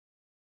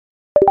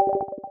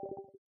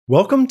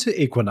Welcome to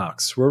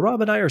Equinox, where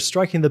Rob and I are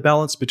striking the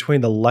balance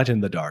between the light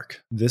and the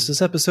dark. This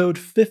is episode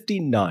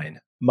 59.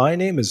 My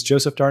name is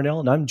Joseph Darnell,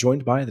 and I'm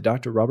joined by the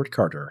Dr. Robert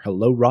Carter.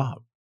 Hello,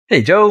 Rob.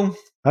 Hey, Joe.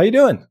 How you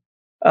doing?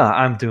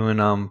 I'm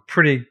doing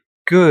pretty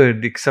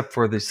good, except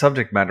for the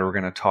subject matter we're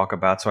going to talk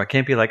about. So I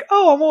can't be like,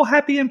 oh, I'm all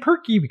happy and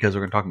perky because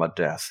we're going to talk about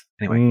death.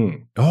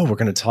 Anyway. Oh, we're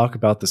going to talk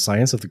about the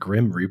science of the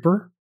Grim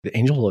Reaper? The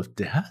Angel of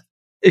Death?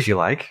 If you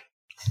like.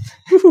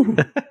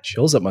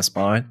 Chills up my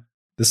spine.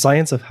 The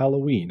science of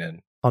Halloween and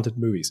haunted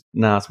movies.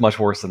 No, it's much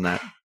worse than that.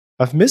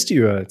 I've missed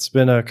you. It's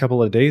been a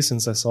couple of days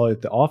since I saw you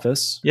at the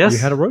office. Yes. You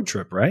had a road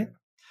trip, right?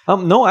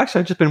 No,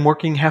 actually, I've just been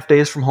working half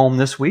days from home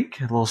this week.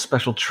 A little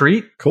special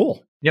treat.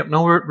 Cool. Yep,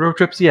 no road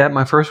trips yet.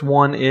 My first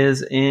one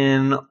is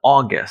in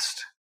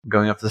August,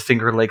 going up to the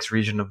Finger Lakes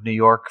region of New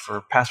York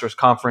for Pastors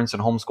Conference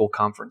and Homeschool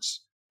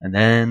Conference. And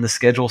then the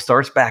schedule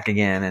starts back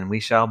again, and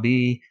we shall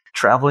be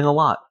traveling a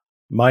lot.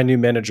 My new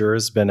manager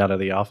has been out of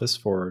the office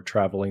for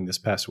traveling this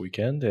past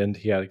weekend, and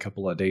he had a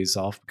couple of days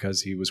off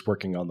because he was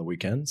working on the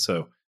weekend.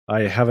 So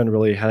I haven't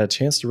really had a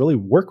chance to really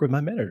work with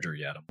my manager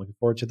yet. I'm looking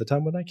forward to the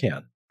time when I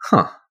can.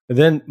 Huh. And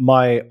then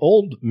my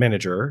old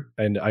manager,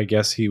 and I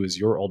guess he was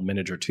your old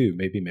manager too,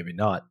 maybe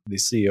not, the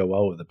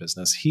COO of the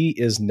business, he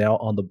is now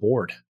on the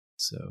board.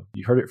 So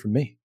you heard it from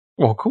me.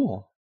 Well,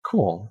 cool.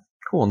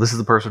 And this is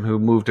the person who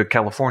moved to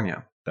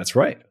California. That's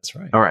right.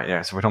 All right,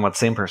 yeah, so we're talking about the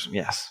same person.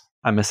 Yes,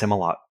 I miss him a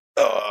lot.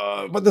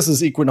 But this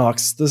is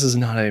Equinox. This is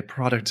not a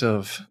product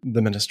of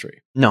the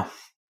ministry. No.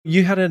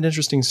 You had an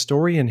interesting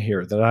story in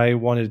here that I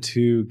wanted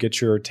to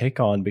get your take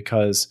on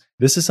because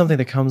this is something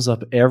that comes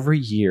up every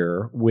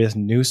year with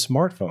new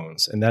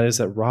smartphones. And that is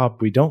that,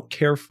 Rob, we don't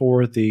care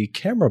for the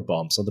camera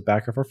bumps on the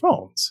back of our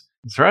phones.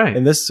 That's right.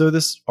 And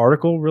this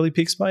article really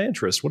piques my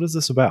interest. What is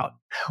this about?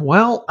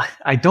 Well,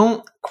 I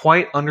don't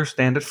quite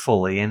understand it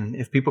fully. And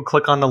if people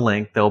click on the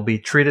link, they'll be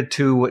treated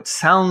to what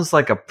sounds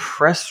like a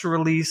press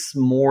release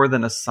more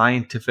than a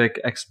scientific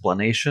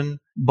explanation.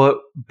 But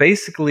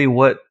basically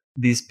what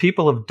these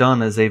people have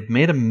done is they've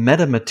made a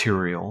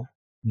metamaterial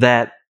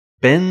that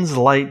bends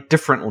light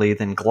differently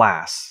than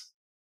glass.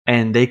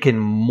 And they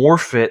can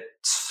morph it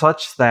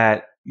such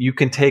that you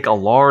can take a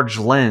large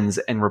lens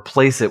and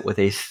replace it with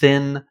a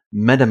thin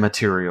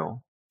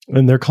metamaterial.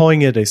 And they're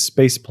calling it a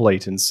space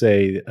plate and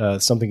say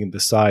something in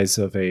the size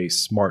of a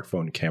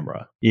smartphone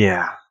camera.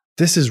 Yeah.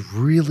 This is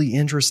really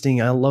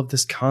interesting. I love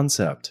this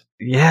concept.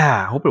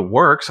 Yeah, I hope it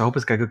works. I hope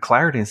it's got good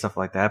clarity and stuff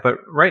like that. But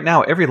right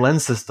now, every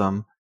lens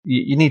system,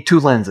 you need two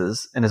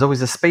lenses, and there's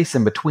always a space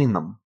in between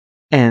them.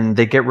 And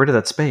they get rid of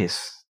that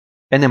space.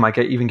 And they might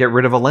even get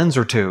rid of a lens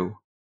or two.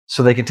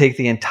 So they can take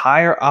the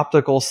entire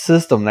optical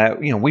system that,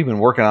 we've been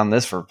working on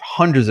this for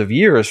hundreds of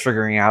years,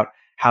 figuring out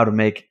how to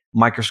make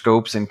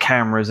microscopes and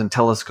cameras and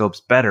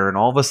telescopes better. And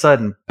all of a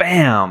sudden,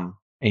 bam,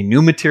 a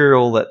new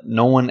material that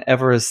no one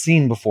ever has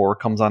seen before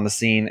comes on the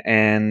scene.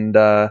 And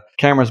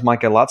cameras might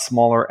get a lot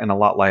smaller and a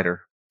lot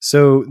lighter.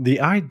 So the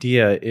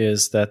idea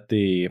is that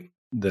the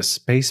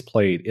space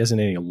plate isn't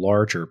any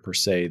larger per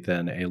se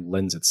than a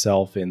lens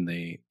itself in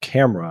the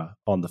camera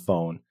on the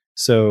phone.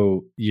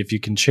 So if you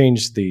can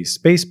change the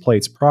space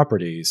plate's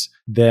properties,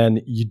 then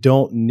you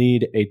don't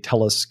need a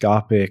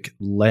telescopic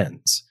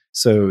lens.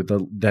 So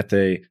that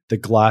the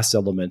glass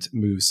element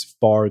moves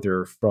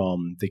farther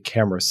from the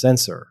camera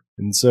sensor.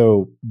 And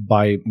so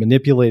by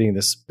manipulating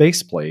the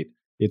space plate,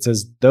 it's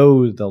as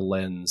though the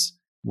lens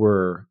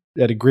were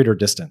at a greater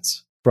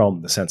distance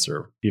from the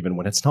sensor, even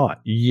when it's not.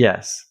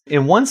 Yes.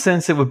 In one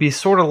sense, it would be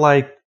sort of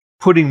like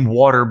putting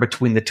water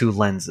between the two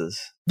lenses.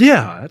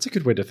 Yeah, that's a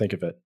good way to think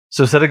of it.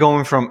 So instead of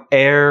going from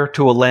air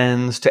to a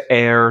lens to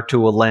air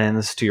to a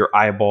lens to your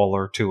eyeball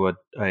or to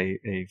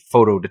a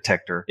photo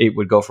detector, it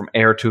would go from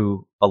air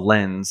to a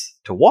lens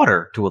to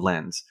water to a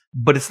lens.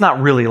 But it's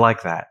not really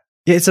like that.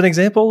 Yeah, it's an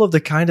example of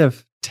the kind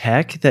of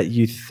tech that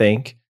you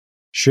think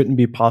shouldn't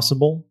be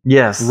possible.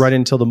 Yes. Right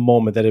until the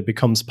moment that it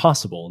becomes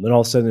possible. And then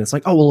all of a sudden it's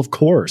like, oh, well, of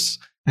course.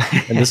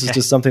 And this is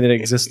just something that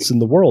exists in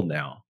the world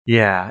now.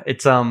 Yeah,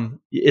 it's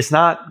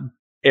not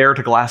air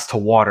to glass to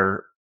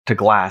water to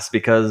glass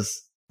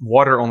because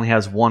water only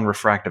has one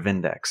refractive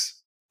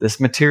index.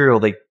 This material,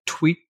 they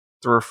tweak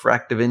the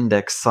refractive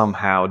index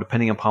somehow,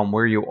 depending upon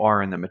where you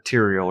are in the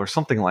material or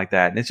something like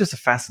that. And it's just a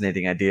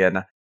fascinating idea.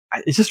 And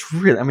it's just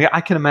really, I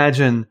can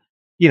imagine,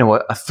 a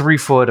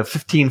 3-foot, a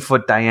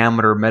 15-foot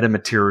diameter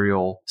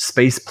metamaterial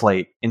space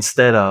plate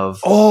instead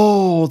of...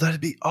 Oh,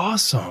 that'd be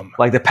awesome.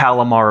 Like the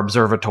Palomar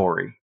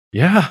Observatory.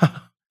 Yeah.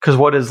 Because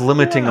what is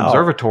limiting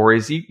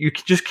observatories, you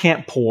just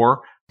can't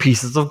pour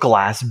pieces of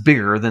glass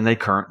bigger than they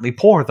currently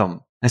pour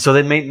them. And so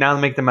they now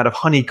make them out of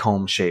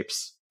honeycomb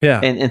shapes. Yeah.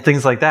 And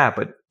things like that.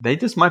 But they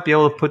just might be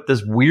able to put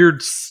this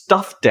weird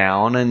stuff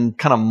down and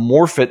kind of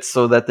morph it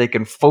so that they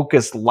can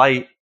focus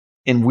light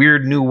in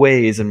weird new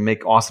ways and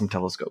make awesome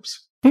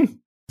telescopes.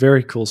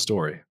 Very cool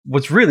story.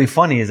 What's really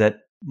funny is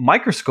that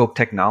microscope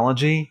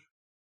technology,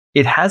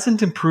 it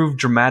hasn't improved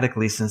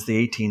dramatically since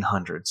the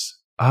 1800s.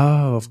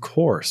 Oh, of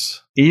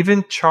course.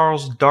 Even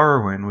Charles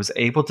Darwin was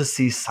able to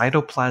see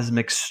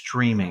cytoplasmic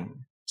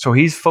streaming. So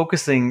he's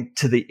focusing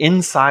to the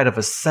inside of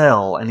a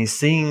cell, and he's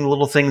seeing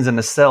little things in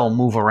the cell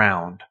move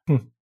around.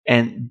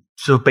 And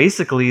so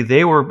basically,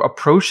 they were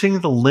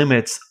approaching the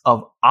limits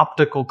of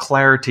optical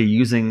clarity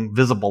using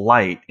visible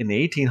light in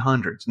the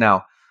 1800s.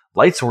 Now,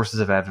 light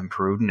sources have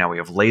improved. Now we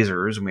have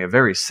lasers, and we have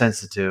very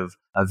sensitive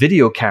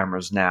video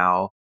cameras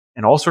now,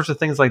 and all sorts of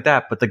things like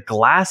that. But the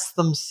glass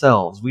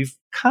themselves, we've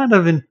kind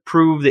of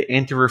improved the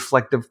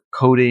anti-reflective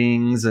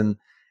coatings and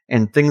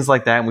things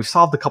like that. And we've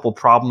solved a couple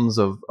problems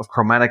of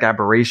chromatic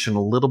aberration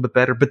a little bit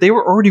better. But they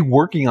were already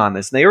working on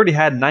this, and they already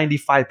had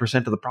 95%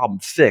 of the problem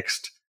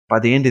fixed by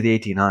the end of the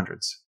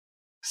 1800s.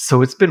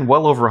 So it's been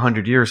well over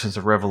 100 years since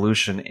a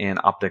revolution in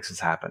optics has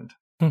happened.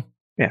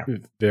 Yeah.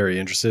 Very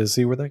interested to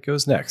see where that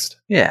goes next.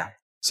 Yeah.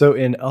 So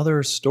in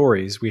other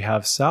stories, we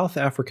have South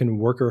African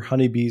worker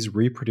honeybees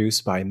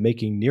reproduce by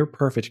making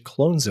near-perfect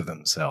clones of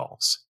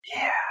themselves.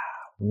 Yeah.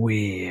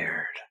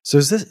 Weird. So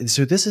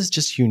this is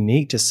just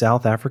unique to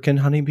South African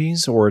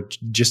honeybees, or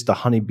just the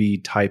honeybee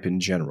type in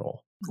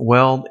general?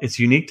 Well, it's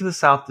unique to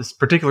this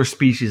particular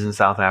species in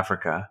South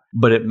Africa,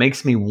 but it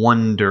makes me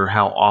wonder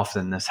how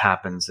often this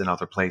happens in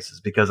other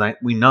places, because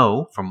we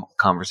know from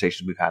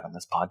conversations we've had on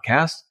this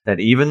podcast that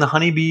even the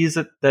honeybees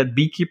that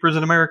beekeepers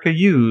in America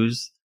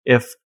use,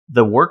 if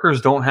the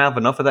workers don't have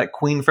enough of that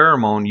queen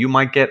pheromone, you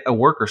might get a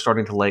worker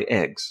starting to lay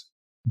eggs,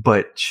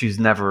 but she's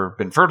never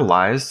been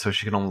fertilized, so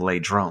she can only lay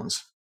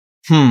drones.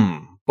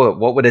 But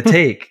what would it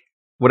take?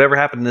 Whatever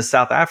happened to the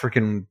South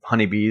African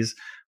honeybees,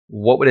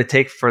 what would it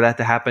take for that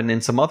to happen in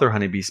some other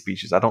honeybee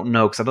species? I don't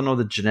know, because I don't know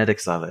the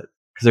genetics of it.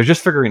 Because they're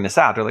just figuring this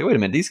out. They're like, wait a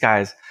minute, these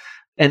guys...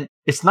 And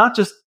it's not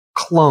just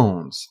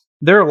clones.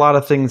 There are a lot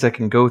of things that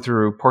can go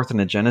through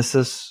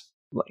parthenogenesis,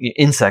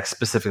 insects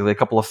specifically, a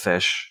couple of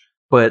fish,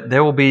 but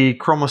there will be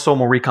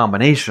chromosomal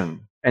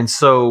recombination. And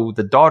so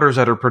the daughters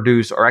that are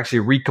produced are actually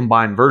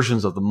recombined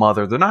versions of the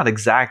mother. They're not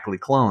exactly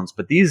clones,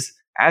 but these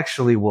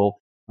actually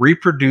will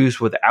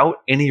reproduce without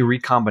any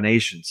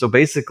recombination. So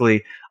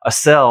basically, a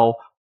cell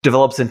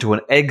develops into an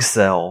egg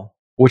cell,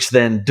 which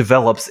then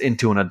develops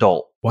into an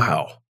adult.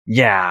 Wow.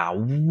 Yeah,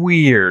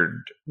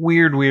 weird.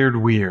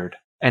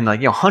 And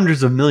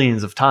hundreds of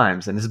millions of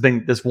times. And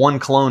this one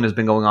clone has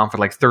been going on for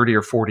like 30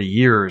 or 40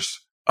 years.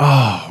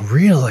 Oh,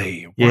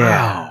 really? Wow.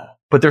 Yeah.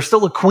 But there's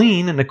still a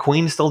queen, and the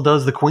queen still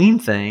does the queen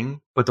thing.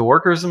 But the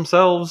workers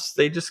themselves,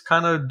 they just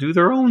kind of do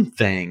their own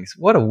things.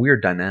 What a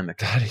weird dynamic.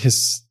 That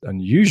is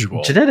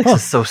unusual. Genetics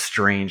is so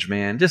strange,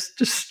 man.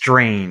 Just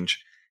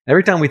strange.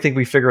 Every time we think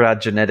we figured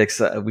out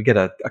genetics, we get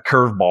a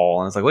curveball,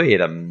 and it's like,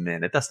 wait a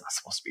minute, that's not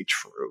supposed to be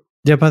true.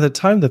 Yeah, by the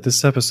time that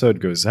this episode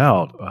goes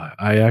out,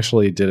 I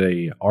actually did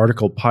a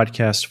article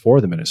podcast for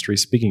the ministry,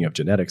 speaking of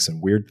genetics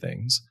and weird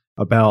things,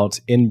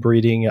 about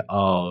inbreeding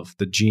of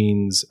the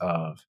genes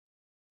of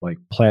like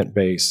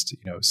plant-based,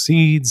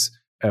 seeds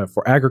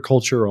for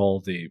agriculture, all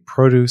the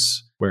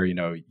produce, where,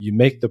 you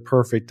make the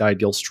perfect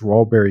ideal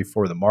strawberry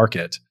for the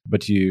market,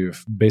 but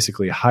you've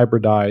basically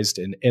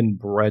hybridized and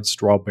inbred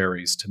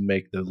strawberries to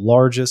make the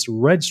largest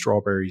red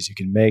strawberries you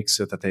can make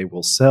so that they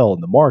will sell in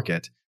the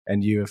market.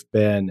 And you have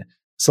been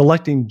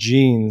selecting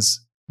genes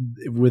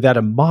with that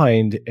in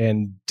mind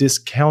and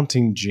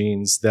discounting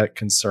genes that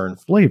concern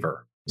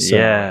flavor. So,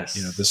 yes.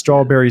 The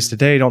strawberries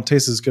today don't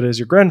taste as good as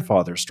your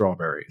grandfather's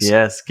strawberries.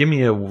 Yes. Give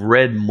me a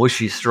red,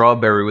 mushy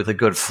strawberry with a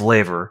good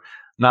flavor,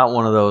 not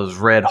one of those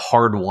red,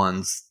 hard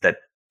ones that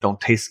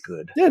don't taste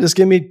good. Yeah, just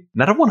give me...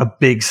 And I don't want a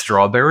big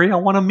strawberry. I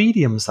want a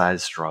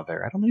medium-sized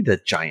strawberry. I don't need a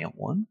giant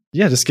one.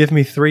 Yeah, just give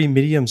me 3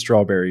 medium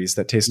strawberries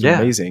that taste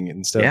amazing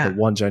instead of the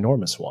one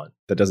ginormous one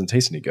that doesn't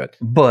taste any good.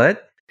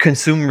 But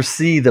consumers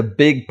see the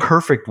big,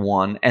 perfect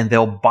one, and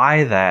they'll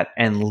buy that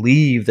and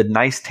leave the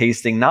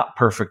nice-tasting, not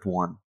perfect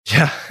one.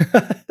 Yeah,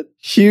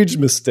 huge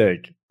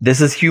mistake.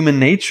 This is human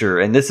nature,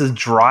 and this is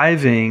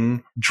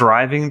driving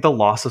the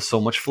loss of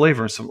so much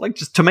flavor. So, like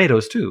just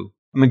tomatoes too.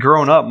 I mean,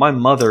 growing up, my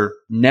mother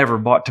never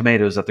bought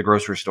tomatoes at the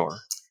grocery store.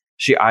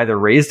 She either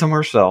raised them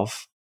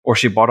herself or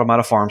she bought them at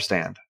a farm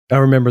stand. I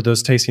remember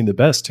those tasting the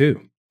best too.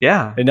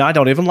 Yeah, and I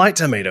don't even like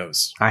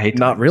tomatoes. I hate tomatoes.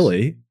 Not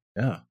really.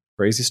 Yeah.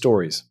 Crazy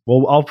stories.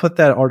 Well, I'll put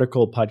that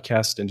article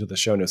podcast into the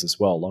show notes as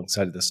well,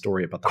 alongside of the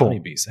story about the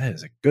honeybees. That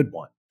is a good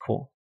one.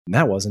 Cool. And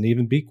that wasn't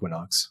even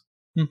Beequinox.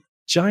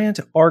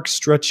 Giant arc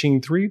stretching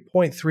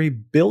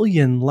 3.3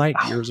 billion light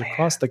years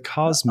across the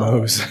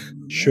cosmos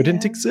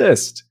shouldn't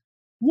exist.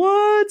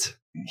 What?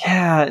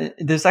 Yeah,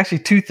 there's actually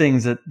 2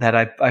 things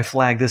that I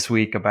flagged this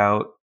week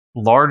about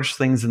large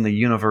things in the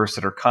universe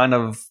that are kind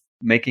of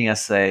making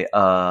us say,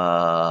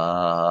 I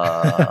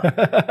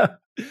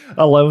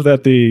love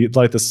that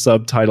the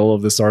subtitle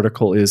of this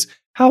article is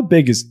 "How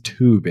big is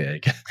too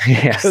big?"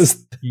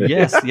 Yes.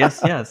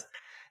 Yes.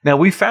 Now,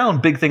 we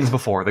found big things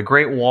before. The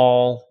Great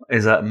Wall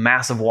is a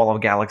massive wall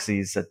of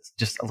galaxies that's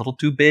just a little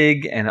too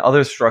big, and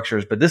other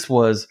structures. But this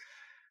was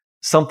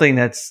something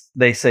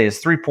they say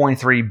is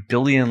 3.3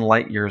 billion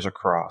light years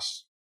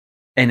across.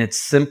 And it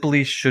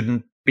simply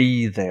shouldn't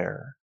be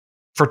there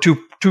for two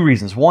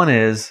reasons. One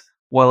is,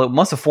 well, it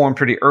must have formed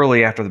pretty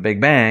early after the Big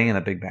Bang in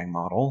the Big Bang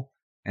model.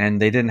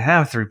 And they didn't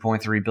have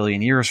 3.3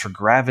 billion years for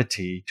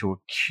gravity to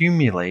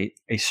accumulate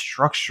a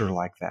structure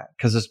like that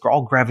because it's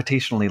all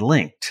gravitationally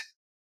linked.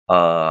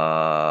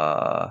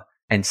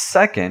 And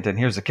second, and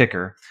here's the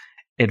kicker,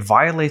 it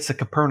violates the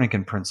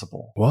Copernican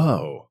principle.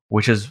 Whoa.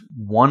 Which is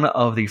one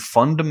of the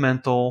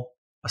fundamental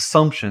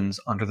assumptions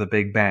under the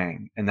Big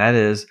Bang. And that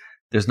is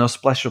there's no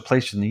special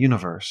place in the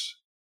universe.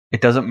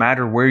 It doesn't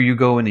matter where you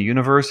go in the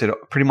universe. It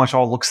pretty much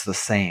all looks the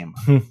same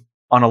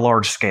on a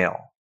large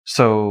scale.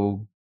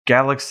 So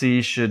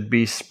galaxies should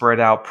be spread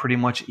out pretty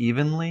much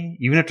evenly.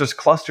 Even if there's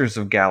clusters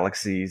of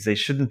galaxies, they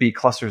shouldn't be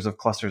clusters of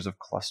clusters of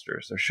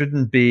clusters. There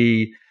shouldn't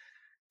be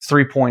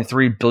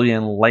 3.3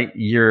 billion light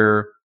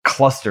year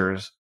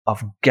clusters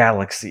of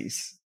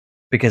galaxies,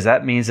 because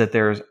that means that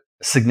there's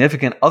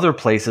significant other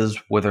places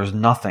where there's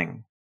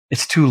nothing.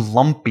 It's too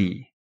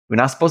lumpy. We're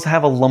not supposed to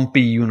have a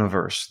lumpy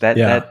universe.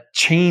 That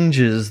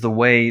changes the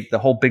way the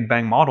whole Big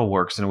Bang model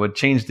works, and it would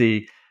change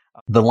the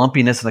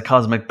lumpiness and the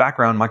cosmic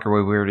background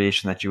microwave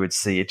radiation that you would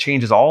see. It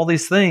changes all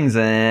these things,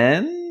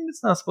 and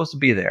it's not supposed to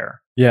be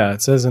there. Yeah,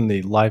 it says in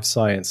the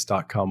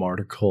LiveScience.com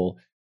article,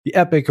 the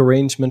epic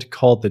arrangement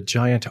called the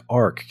Giant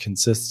Arc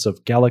consists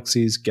of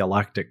galaxies,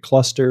 galactic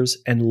clusters,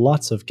 and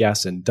lots of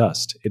gas and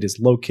dust. It is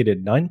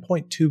located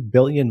 9.2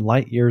 billion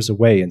light years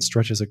away and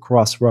stretches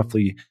across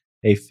roughly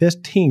a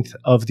 15th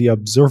of the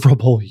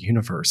observable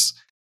universe.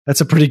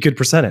 That's a pretty good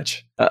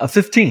percentage. A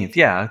 15th,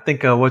 yeah. I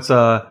think what's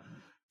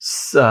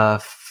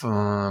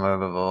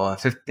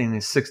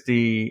 15,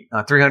 60,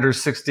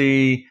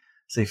 360,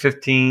 say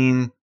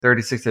 15,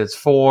 30, 60, that's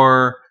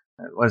 4.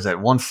 What is that?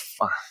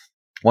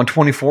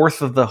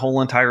 1/24th of the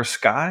whole entire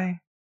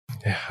sky?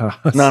 Yeah.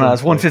 No,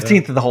 it's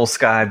 1/15th of the whole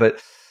sky,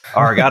 but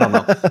I don't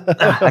know.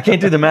 I can't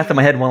do the math in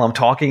my head while I'm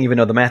talking, even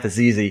though the math is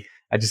easy.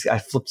 I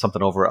flipped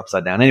something over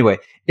upside down. Anyway,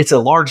 it's a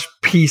large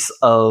piece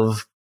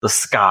of the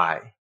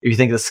sky. If you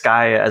think of the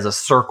sky as a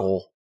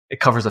circle, it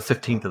covers a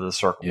 15th of the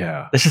circle.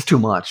 Yeah. That's just too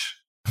much.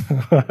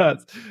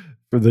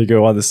 They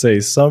go on to say,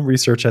 some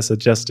research has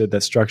suggested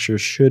that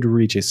structures should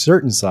reach a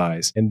certain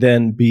size and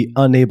then be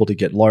unable to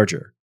get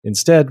larger.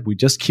 Instead, we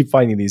just keep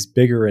finding these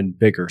bigger and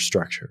bigger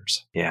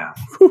structures. Yeah.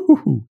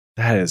 Woo-hoo-hoo.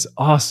 That is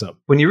awesome.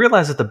 When you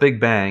realize that the Big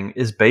Bang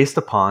is based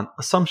upon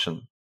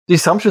assumption, the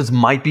assumptions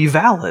might be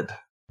valid,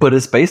 but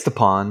it's based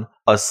upon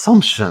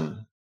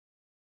assumption.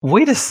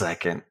 Wait a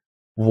second.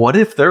 What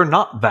if they're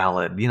not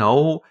valid? You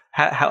know,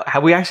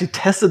 have we actually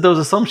tested those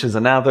assumptions?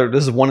 And now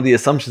this is one of the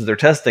assumptions they're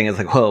testing. It's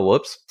like, well,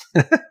 whoops.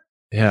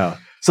 Yeah.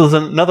 So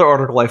there's another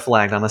article I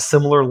flagged on a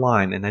similar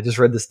line, and I just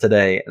read this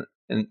today,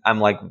 and I'm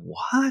like,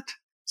 what?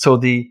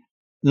 So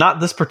not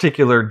this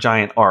particular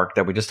giant arc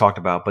that we just talked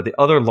about, but the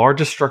other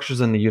largest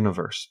structures in the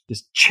universe,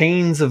 these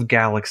chains of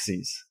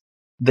galaxies,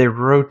 they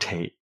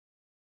rotate.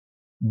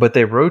 But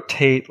they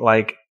rotate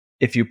like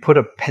if you put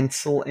a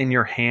pencil in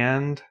your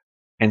hand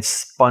and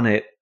spun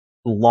it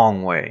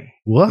long way.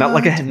 What? Not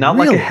like a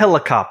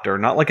helicopter,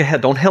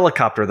 don't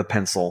helicopter the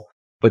pencil,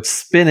 but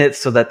spin it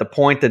so that the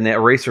point and the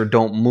eraser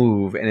don't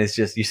move, and it's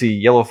just, you see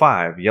yellow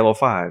 5, yellow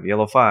 5,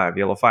 yellow 5,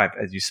 yellow 5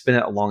 as you spin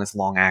it along its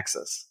long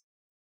axis.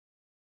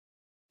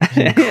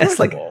 It's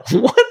like,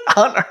 what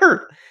on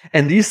earth?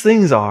 And these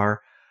things are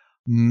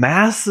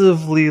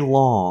massively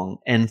long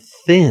and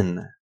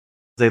thin.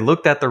 They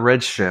looked at the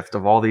redshift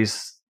of all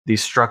these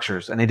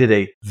structures, and they did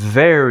a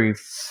very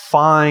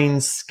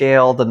fine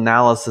scaled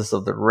analysis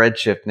of the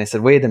redshift. And they said,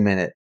 wait a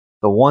minute,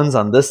 the ones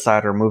on this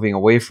side are moving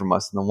away from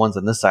us, and the ones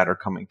on this side are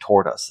coming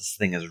toward us. This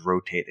thing is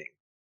rotating.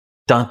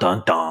 Dun,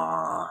 dun,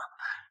 dun.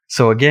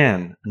 So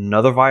again,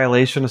 another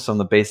violation of some of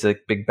the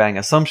basic Big Bang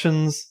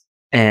assumptions,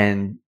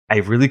 and a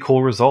really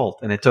cool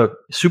result. And it took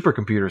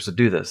supercomputers to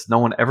do this. No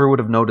one ever would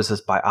have noticed this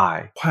by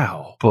eye.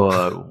 Wow.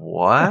 But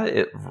what?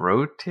 It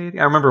rotated?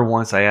 I remember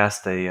once I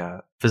asked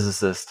a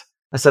physicist,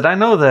 I said, I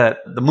know that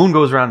the moon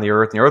goes around the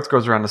Earth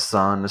goes around the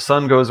sun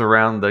goes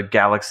around the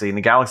galaxy, and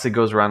the galaxy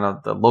goes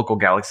around the local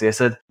galaxy. I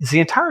said, is the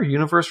entire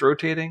universe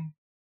rotating?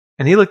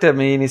 And he looked at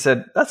me and he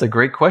said, that's a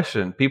great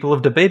question. People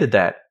have debated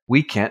that.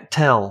 We can't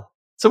tell.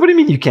 So what do you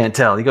mean you can't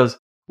tell? He goes,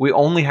 we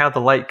only have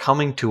the light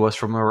coming to us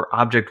from where our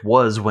object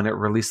was when it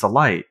released the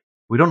light.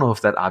 We don't know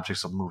if that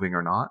object's moving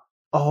or not.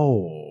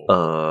 Oh.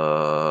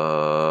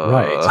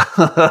 Right.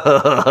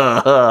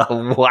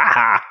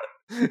 Wow.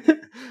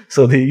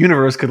 So the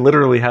universe could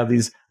literally have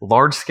these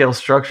large-scale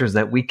structures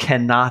that we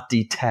cannot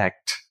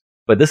detect.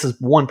 But this is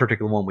one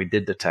particular one we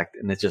did detect,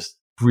 and it's just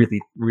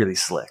really, really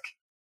slick.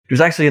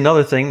 There's actually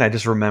another thing that I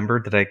just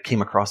remembered that I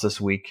came across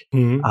this week.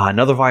 Mm-hmm.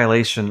 Another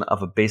violation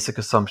of a basic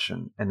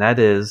assumption, and that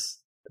is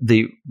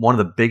one of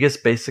the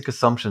biggest basic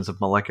assumptions of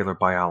molecular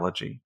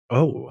biology.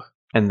 Oh.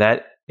 And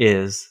that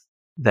is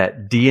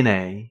that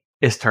DNA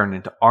is turned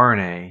into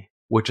RNA,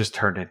 which is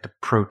turned into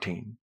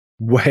protein.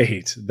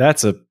 Wait,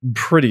 that's a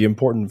pretty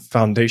important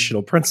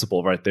foundational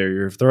principle right there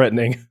you're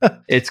threatening.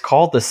 It's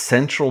called the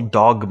central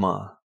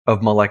dogma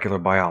of molecular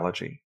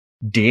biology.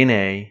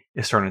 DNA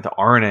is turned into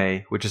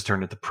RNA, which is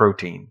turned into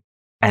protein.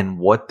 And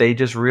what they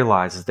just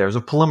realized is there's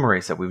a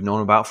polymerase that we've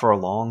known about for a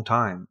long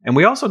time. And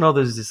we also know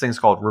there's these things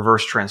called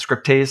reverse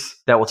transcriptase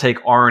that will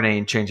take RNA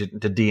and change it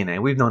into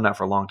DNA. We've known that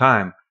for a long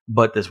time.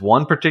 But this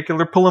one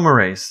particular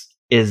polymerase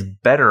is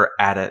better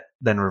at it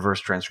than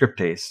reverse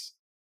transcriptase.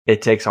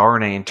 It takes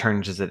RNA and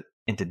turns it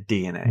into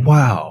DNA.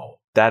 Wow.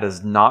 That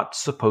is not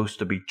supposed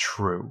to be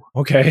true.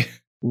 Okay.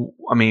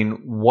 I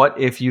mean, what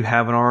if you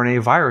have an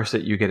RNA virus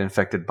that you get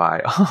infected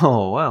by?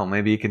 Oh, well,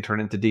 maybe you can turn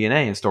it into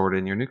DNA and store it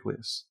in your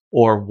nucleus.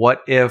 Or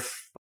what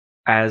if,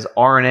 as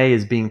RNA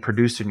is being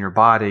produced in your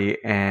body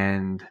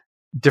and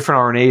different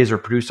RNAs are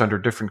produced under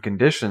different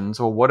conditions,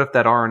 well, what if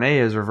that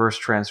RNA is reverse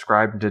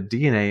transcribed into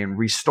DNA and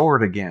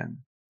restored again?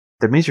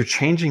 That means you're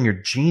changing your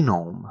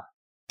genome.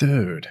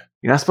 Dude.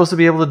 You're not supposed to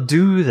be able to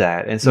do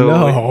that. And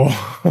so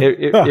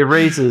it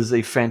raises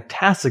a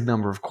fantastic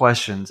number of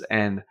questions.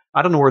 And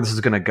I don't know where this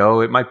is going to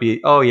go. It might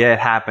be, oh, yeah, it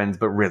happens,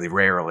 but really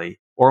rarely.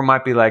 Or it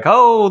might be like,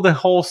 oh, the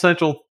whole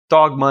central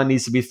dogma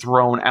needs to be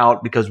thrown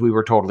out because we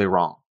were totally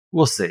wrong.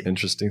 We'll see.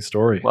 Interesting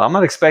story. Well, I'm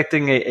not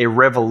expecting a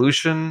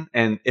revolution.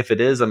 And if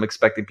it is, I'm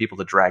expecting people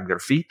to drag their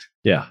feet.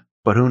 Yeah.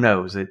 But who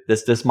knows?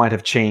 This might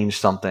have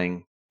changed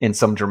something in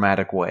some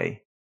dramatic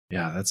way.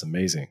 Yeah, that's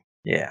amazing.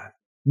 Yeah.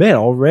 Man,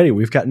 already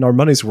we've gotten our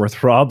money's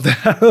worth, Rob.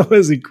 That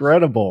was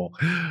incredible.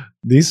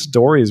 These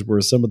stories were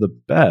some of the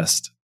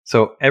best.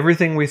 So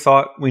everything we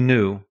thought we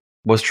knew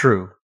was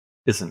true,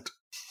 isn't.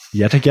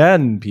 Yet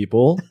again,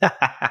 people.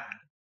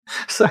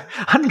 So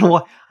I don't know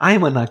why. I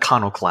am an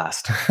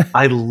iconoclast.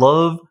 I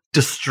love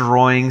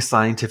destroying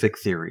scientific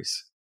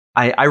theories.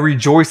 I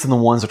rejoice in the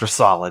ones that are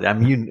solid. I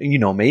mean, you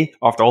know me.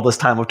 After all this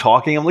time of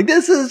talking, I'm like,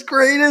 this is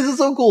great. This is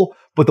so cool.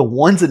 But the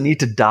ones that need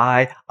to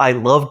die, I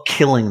love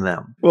killing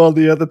them. Well,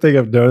 the other thing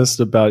I've noticed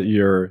about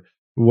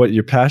what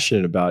you're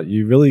passionate about,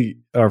 you really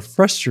are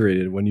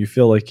frustrated when you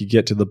feel like you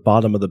get to the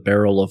bottom of the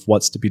barrel of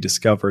what's to be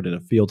discovered in a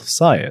field of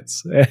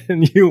science.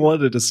 And you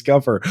want to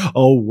discover,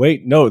 oh,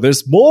 wait, no,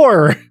 there's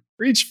more.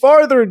 Reach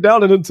farther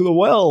down and into the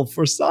well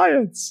for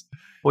science.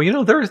 Well, you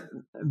know,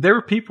 there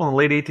were people in the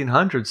late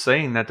 1800s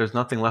saying that there's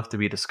nothing left to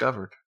be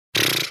discovered.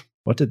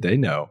 What did they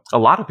know? A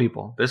lot of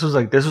people. This was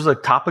a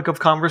topic of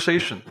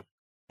conversation.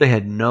 They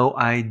had no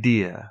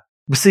idea.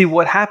 But see,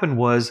 what happened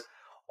was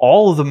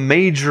all of the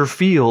major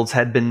fields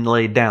had been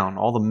laid down.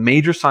 All the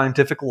major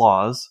scientific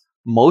laws,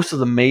 most of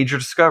the major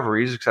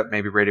discoveries, except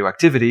maybe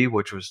radioactivity,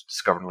 which was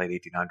discovered in the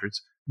late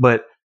 1800s.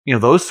 But, you know,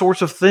 those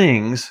sorts of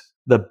things,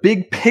 the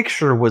big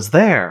picture was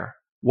there.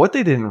 What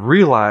they didn't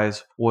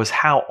realize was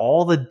how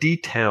all the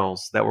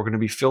details that were going to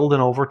be filled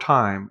in over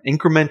time,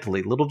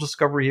 incrementally, little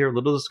discovery here,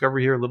 little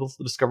discovery here, little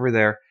discovery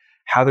there,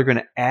 how they're going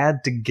to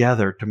add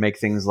together to make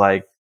things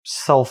like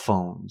cell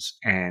phones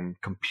and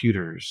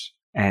computers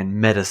and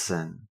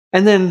medicine.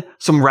 And then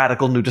some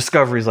radical new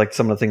discoveries like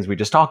some of the things we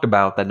just talked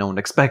about that no one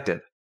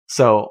expected.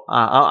 So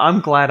I'm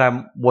glad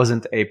I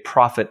wasn't a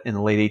prophet in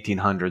the late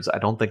 1800s. I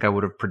don't think I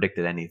would have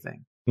predicted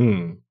anything.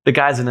 The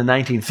guys in the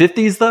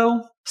 1950s,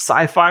 though,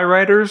 sci-fi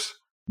writers,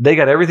 they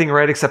got everything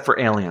right except for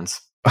aliens.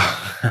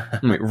 I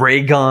mean,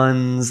 ray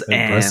guns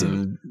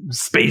and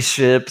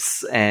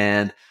spaceships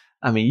and,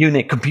 I mean, you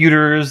name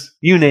computers,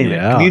 you name it,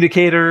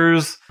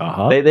 communicators.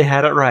 They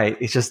had it right.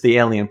 It's just the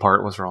alien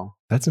part was wrong.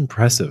 That's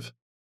impressive.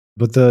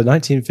 But the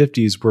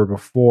 1950s were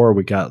before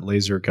we got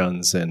laser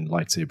guns and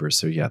lightsabers.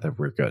 So yeah, that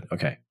we're good.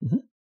 Okay. Mm-hmm.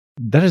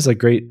 That is a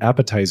great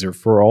appetizer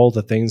for all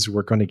the things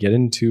we're going to get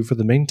into for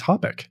the main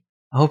topic.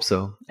 I hope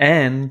so.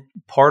 And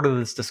part of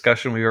this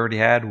discussion we already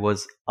had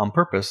was on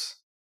purpose,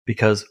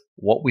 because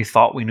what we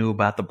thought we knew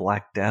about the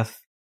Black Death,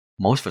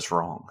 most of it's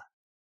wrong.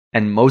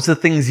 And most of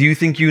the things you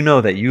think you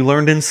know that you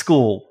learned in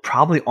school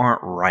probably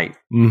aren't right.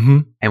 Mm-hmm.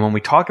 And when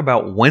we talk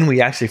about when we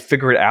actually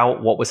figured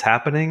out what was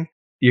happening,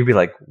 you'd be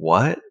like,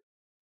 what?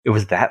 It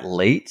was that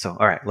late? So,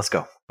 all right, let's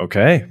go.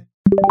 Okay.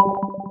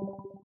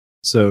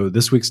 So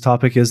this week's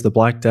topic is the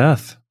Black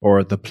Death,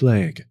 or the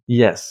Plague.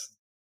 Yes,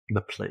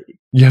 the Plague.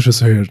 You have to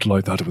say it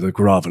like that with a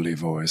gravelly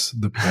voice.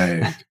 The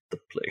Plague. The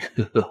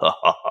Plague.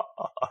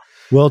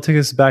 Well, take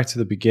us back to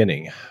the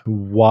beginning.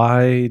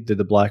 Why did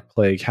the Black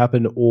Plague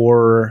happen,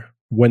 or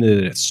when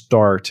did it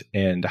start,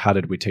 and how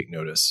did we take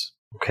notice?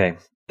 Okay,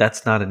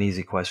 that's not an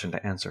easy question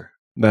to answer.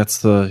 That's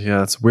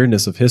that's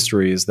weirdness of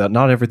history, is that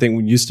not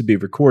everything used to be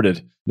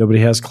recorded. Nobody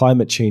has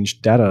climate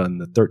change data in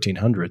the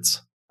 1300s.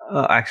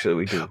 Actually,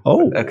 we do.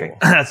 Oh. Okay,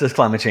 that's just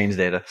climate change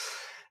data.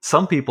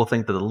 Some people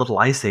think that the Little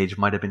Ice Age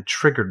might have been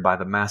triggered by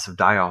the massive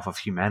die-off of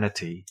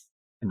humanity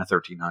in the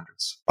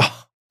 1300s.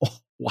 Oh,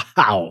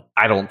 wow.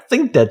 I don't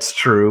think that's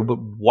true, but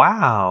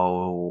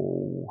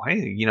wow.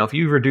 Hey, you know, if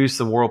you reduce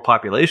the world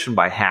population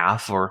by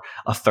half or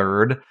a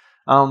third,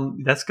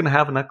 that's going to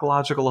have an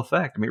ecological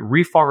effect. I mean,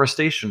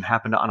 reforestation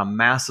happened on a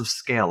massive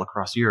scale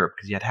across Europe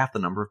because you had half the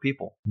number of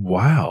people.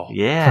 Wow.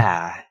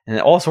 Yeah. And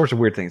all sorts of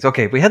weird things.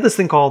 Okay, we had this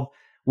thing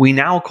we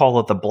now call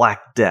it the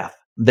Black Death.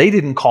 They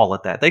didn't call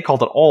it that. They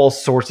called it all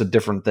sorts of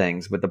different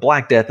things, but the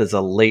Black Death is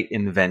a late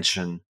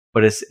invention,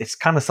 but it's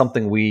kind of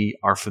something we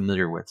are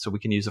familiar with. So we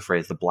can use the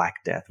phrase the Black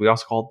Death. We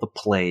also call it the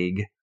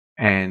Plague.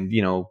 and,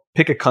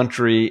 pick a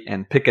country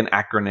and pick an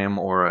acronym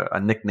or a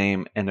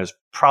nickname, and there's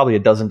probably a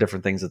dozen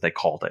different things that they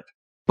called it.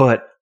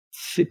 But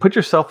put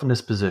yourself in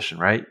this position,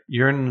 right?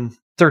 You're in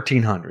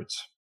 1300s.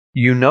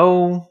 You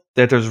know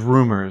that there's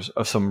rumors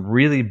of some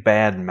really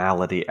bad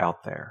malady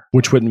out there.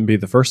 Which wouldn't be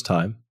the first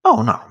time.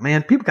 Oh, no,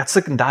 man. People got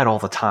sick and died all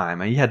the time.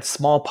 And you had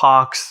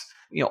smallpox,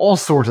 all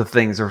sorts of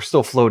things are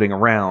still floating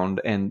around.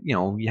 And,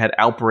 you had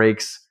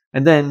outbreaks.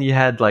 And then you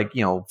had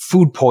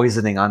food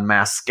poisoning on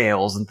mass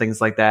scales and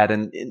things like that.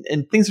 And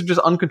things are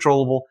just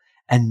uncontrollable.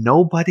 And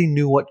nobody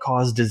knew what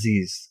caused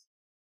disease.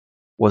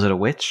 Was it a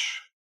witch?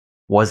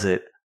 Was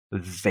it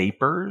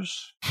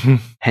vapors?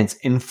 Hence,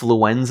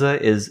 influenza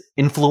is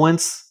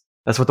influence.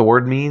 That's what the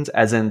word means,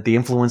 as in the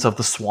influence of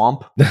the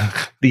swamp.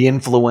 The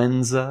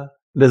influenza.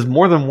 There's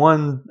more than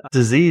one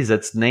disease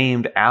that's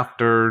named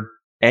after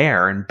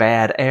air and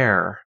bad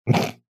air.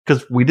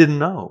 Because we didn't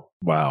know.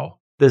 Wow.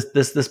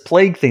 This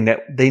plague thing that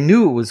they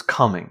knew it was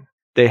coming.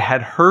 They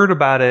had heard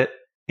about it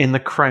in the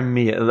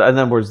Crimea. In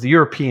other words, the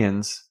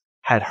Europeans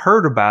had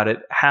heard about it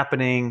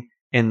happening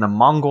in the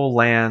Mongol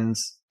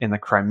lands, in the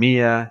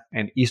Crimea,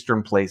 and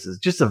eastern places.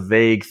 Just a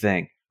vague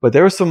thing. But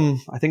there was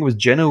some, I think it was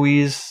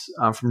Genoese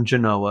from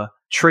Genoa,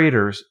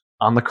 traders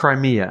on the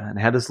Crimea, and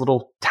had this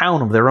little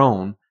town of their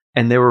own.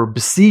 And they were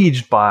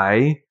besieged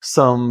by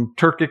some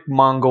Turkic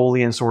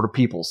Mongolian sort of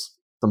peoples,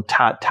 some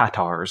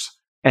Tatars.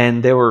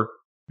 And they were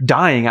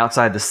dying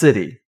outside the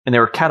city, and they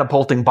were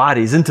catapulting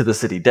bodies into the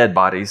city, dead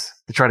bodies,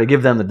 to try to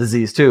give them the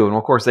disease too. And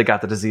of course they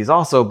got the disease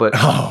also, but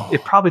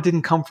it probably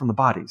didn't come from the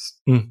bodies.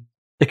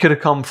 It could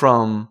have come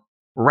from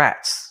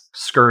rats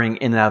scurrying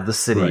in and out of the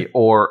city, right.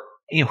 Or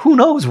who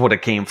knows what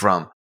it came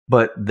from.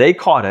 But they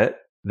caught it.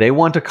 They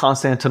went to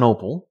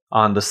Constantinople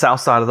on the south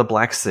side of the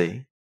Black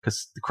Sea,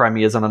 because the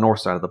Crimea is on the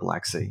north side of the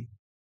Black Sea.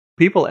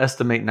 People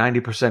estimate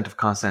 90% of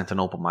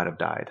Constantinople might have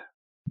died.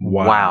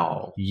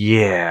 Wow.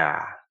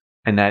 Yeah.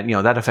 And that,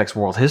 that affects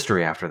world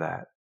history after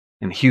that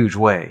in a huge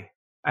way.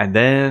 And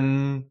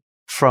then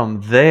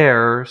from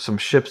there, some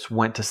ships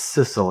went to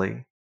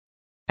Sicily,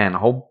 and a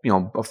whole,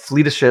 a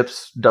fleet of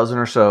ships, dozen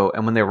or so.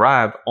 And when they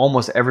arrived,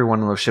 almost every one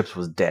of those ships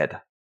was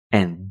dead.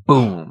 And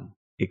boom,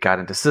 it got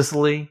into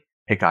Sicily,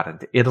 it got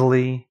into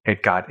Italy,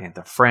 it got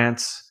into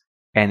France,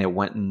 and it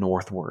went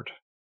northward.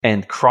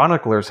 And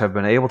chroniclers have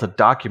been able to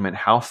document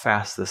how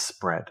fast this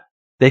spread.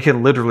 They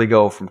can literally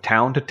go from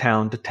town to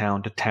town to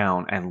town to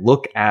town and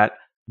look at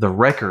the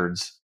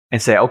records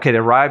and say, okay, they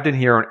arrived in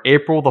here on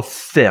April the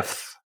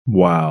 5th.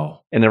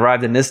 Wow. And they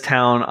arrived in this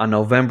town on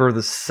November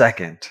the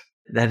 2nd.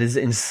 That is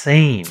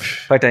insane. In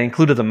fact, I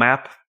included the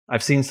map.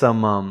 I've seen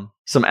some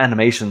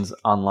animations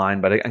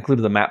online, but I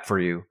included the map for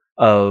you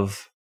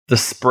of the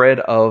spread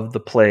of the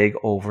plague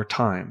over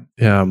time.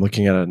 Yeah, I'm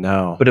looking at it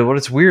now. But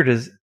what's weird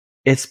is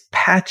it's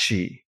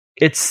patchy.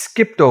 It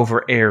skipped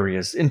over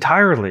areas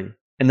entirely,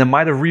 and then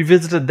might have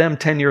revisited them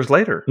 10 years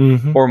later,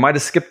 or might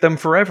have skipped them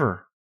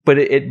forever. But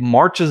it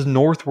marches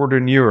northward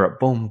in Europe.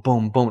 Boom,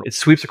 boom, boom. It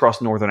sweeps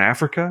across northern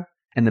Africa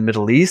and the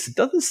Middle East. It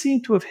doesn't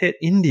seem to have hit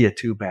India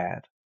too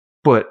bad.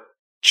 But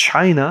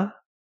China,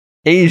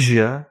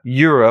 Asia,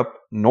 Europe,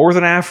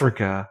 northern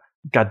Africa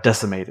got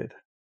decimated.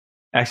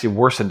 Actually,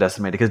 worse than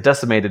decimated, because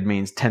decimated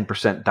means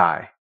 10%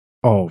 die.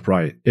 Oh,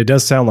 right. It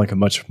does sound like a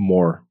much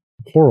more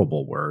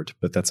horrible word,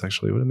 but that's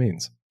actually what it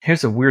means.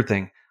 Here's the weird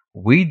thing.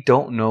 We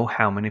don't know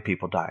how many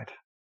people died.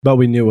 But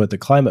we knew what the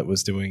climate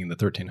was doing in the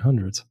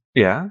 1300s.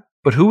 Yeah.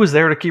 But who was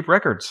there to keep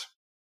records?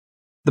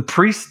 The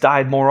priests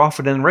died more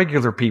often than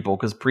regular people,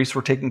 because priests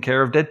were taking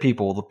care of dead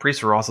people. The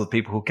priests were also the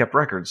people who kept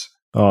records.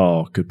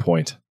 Oh, good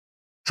point.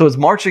 So it's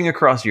marching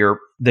across Europe.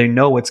 They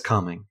know it's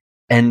coming.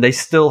 And they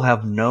still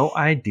have no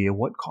idea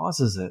what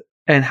causes it.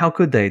 And how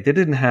could they? They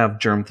didn't have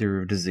germ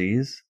theory of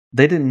disease.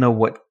 They didn't know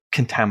what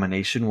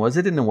contamination was.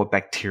 They didn't know what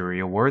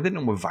bacteria were. They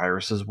didn't know what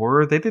viruses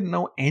were. They didn't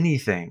know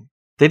anything.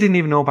 They didn't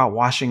even know about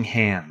washing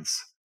hands.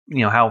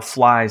 How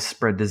flies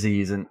spread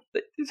disease, and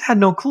they had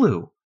no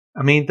clue.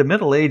 I mean, the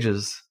Middle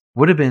Ages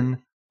would have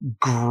been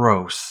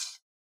gross.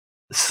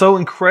 So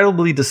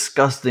incredibly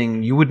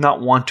disgusting, you would not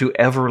want to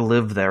ever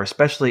live there,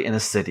 especially in a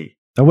city.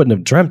 I wouldn't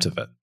have dreamt of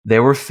it. They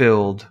were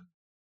filled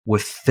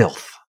with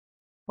filth.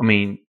 I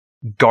mean,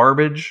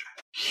 garbage,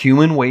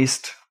 human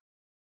waste,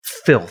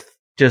 filth,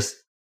 just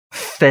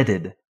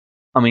fetid.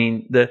 I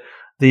mean,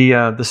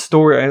 the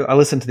story, I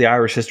listened to the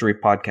Irish History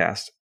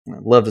podcast. I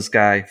love this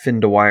guy,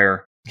 Finn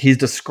Dwyer. He's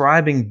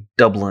describing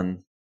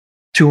Dublin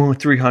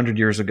 200-300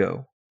 years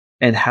ago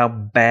and how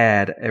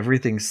bad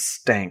everything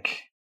stank,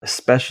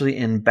 especially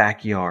in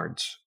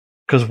backyards.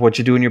 Because what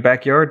you do in your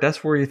backyard,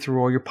 that's where you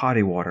threw all your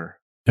potty water.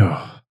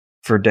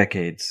 For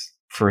decades,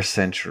 for a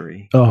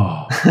century.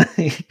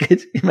 You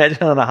could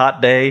imagine on a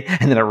hot day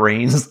and then it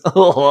rains.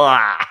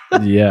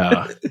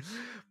 Yeah.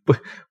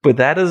 But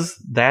that is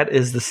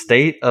the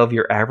state of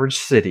your average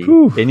city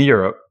in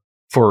Europe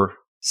for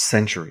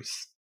centuries.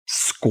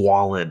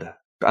 Squalid.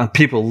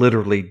 People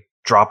literally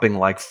dropping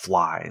like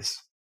flies.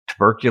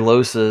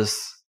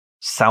 Tuberculosis,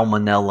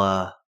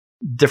 salmonella,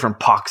 different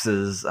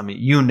poxes. I mean,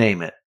 you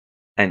name it.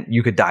 And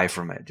you could die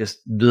from it. Just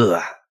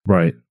ugh.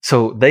 Right.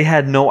 So they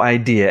had no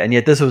idea. And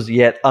yet this was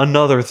yet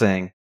another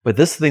thing. But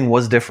this thing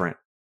was different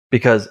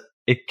because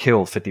it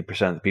killed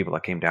 50% of the people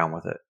that came down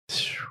with it.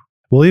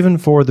 Well, even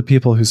for the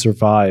people who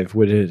survive,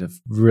 would it have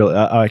really,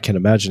 I can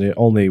imagine it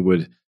only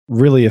would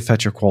really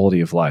affect your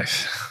quality of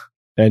life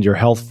and your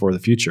health for the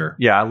future.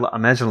 Yeah, I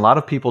imagine a lot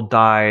of people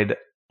died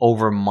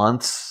over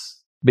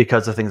months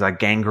because of things like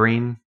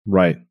gangrene.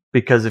 Right.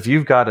 Because if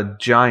you've got a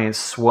giant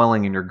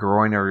swelling in your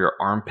groin or your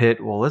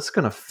armpit, well, it's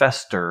going to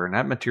fester and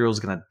that material is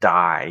going to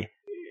die.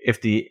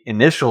 If the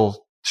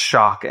initial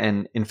shock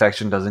and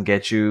infection doesn't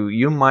get you,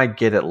 you might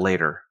get it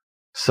later.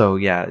 So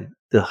yeah,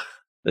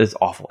 it's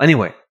awful.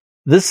 Anyway,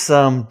 this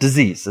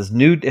disease is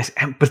new,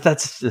 but I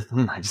just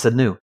said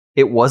new.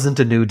 It wasn't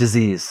a new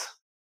disease.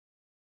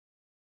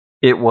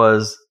 It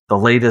was the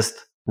latest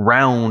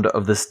round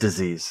of this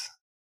disease.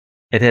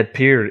 It had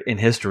appeared in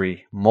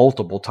history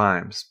multiple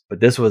times, but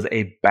this was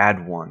a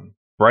bad one.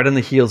 Right on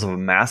the heels of a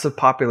massive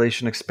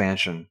population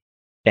expansion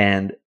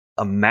and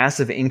a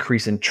massive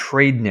increase in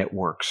trade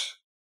networks.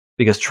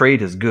 Because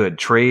trade is good.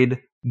 Trade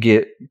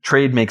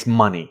makes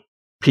money.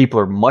 People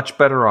are much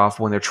better off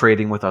when they're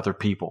trading with other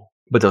people.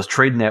 But those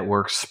trade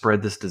networks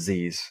spread this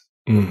disease.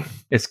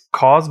 It's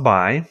caused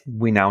by,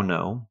 we now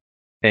know,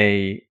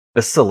 a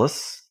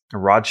bacillus, a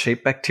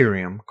rod-shaped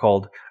bacterium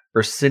called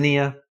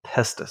Yersinia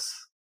pestis.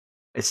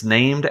 It's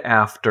named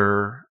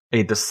after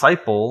a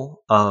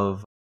disciple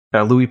of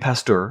Louis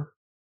Pasteur.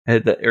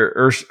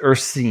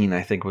 Yersin,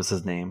 I think was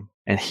his name.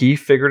 And he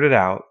figured it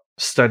out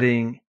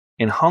studying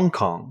in Hong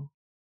Kong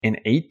in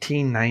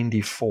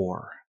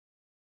 1894.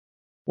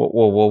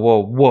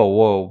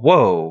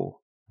 Whoa.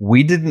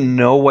 We didn't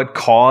know what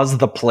caused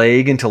the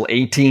plague until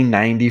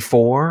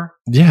 1894?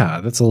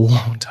 Yeah, that's a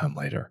long time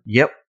later.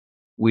 Yep.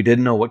 We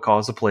didn't know what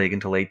caused the plague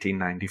until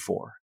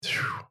 1894.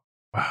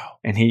 Wow.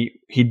 And he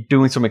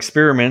doing some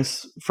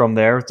experiments from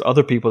there to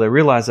other people. They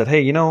realized that,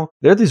 hey, there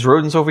are these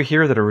rodents over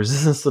here that are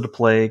resistant to the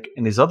plague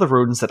and these other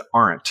rodents that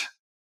aren't.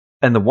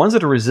 And the ones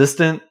that are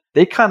resistant,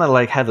 they kind of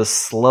like have a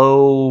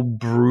slow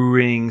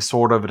brewing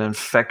sort of an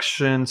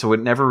infection, so it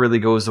never really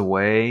goes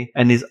away.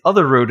 And these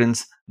other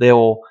rodents,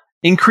 they'll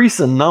increase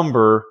the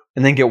number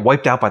and then get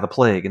wiped out by the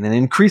plague, and then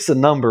increase the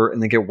number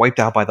and then get wiped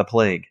out by the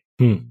plague.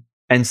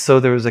 And so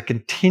there was a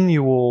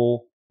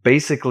continual,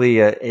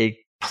 basically a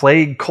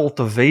plague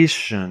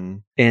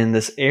cultivation in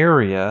this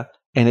area,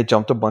 and it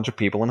jumped a bunch of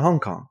people in Hong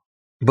Kong.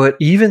 But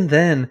even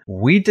then,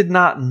 we did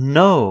not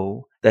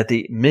know that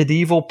the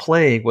medieval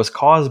plague was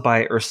caused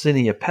by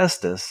Yersinia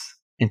pestis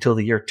until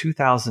the year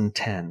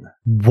 2010.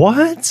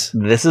 What?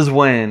 This is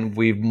when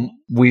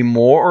we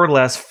more or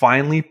less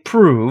finally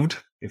proved,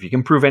 if you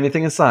can prove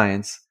anything in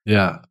science,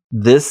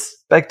 this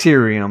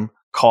bacterium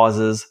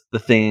causes the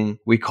thing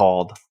we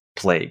called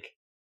plague.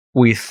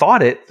 We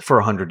thought it for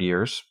 100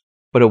 years,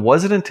 but it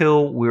wasn't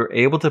until we were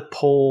able to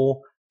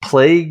pull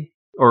plague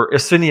or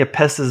Yersinia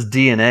pestis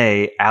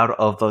DNA out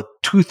of the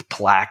tooth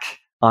plaque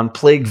on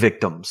plague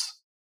victims.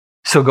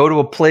 So go to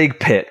a plague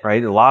pit,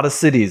 right? A lot of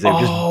cities, they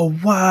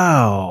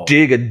just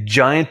dig a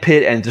giant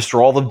pit and just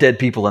throw all the dead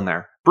people in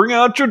there. Bring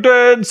out your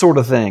dead, sort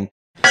of thing.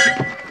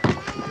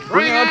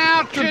 Bring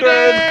out your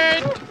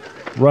dead.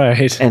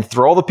 Right. And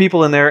throw all the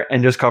people in there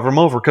and just cover them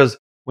over. Because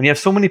when you have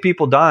so many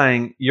people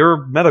dying,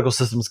 your medical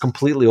system is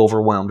completely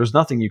overwhelmed. There's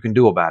nothing you can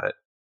do about it.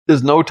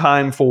 There's no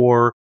time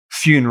for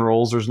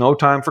funerals. There's no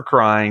time for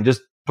crying.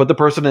 Just put the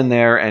person in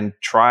there and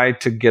try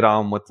to get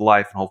on with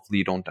life, and hopefully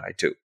you don't die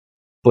too.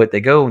 But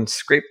they go and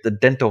scrape the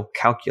dental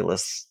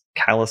callus,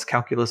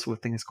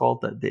 what thing is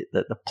called,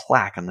 the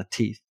plaque on the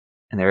teeth,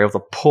 and they're able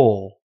to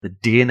pull the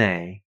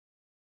DNA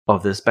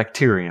of this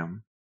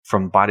bacterium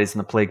from bodies in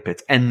the plague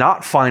pits and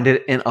not find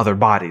it in other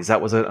bodies.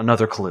 That was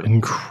another clue.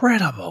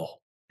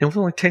 Incredible. It was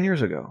only 10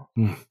 years ago.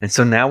 And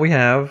so now we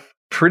have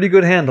pretty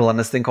good handle on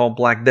this thing called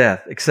Black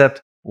Death, except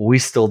we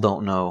still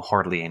don't know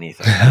hardly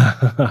anything.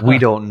 We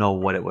don't know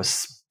what it was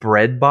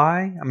spread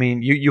by. I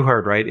mean, you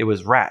heard, right? It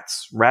was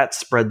rats. Rats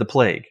spread the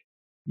plague.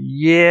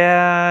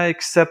 Yeah,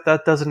 except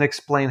that doesn't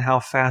explain how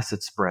fast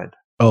it spread.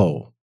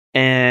 Oh.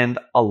 And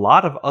a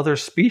lot of other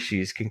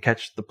species can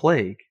catch the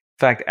plague. In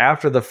fact,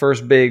 after the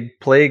first big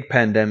plague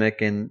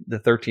pandemic in the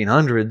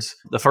 1300s,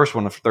 the first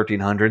one of the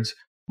 1300s,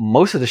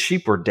 most of the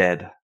sheep were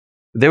dead.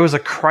 There was a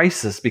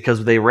crisis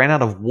because they ran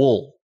out of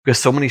wool because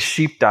so many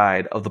sheep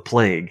died of the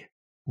plague.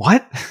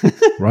 What?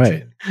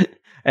 Right.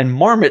 And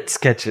marmots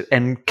catch it,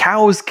 and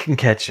cows can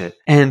catch it,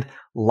 and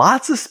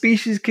lots of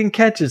species can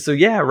catch it. So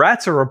yeah,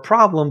 rats are a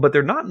problem, but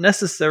they're not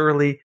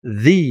necessarily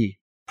the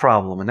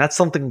problem. And that's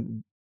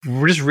something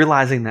we're just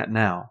realizing that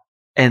now.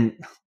 And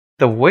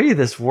the way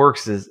this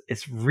works is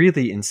it's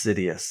really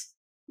insidious.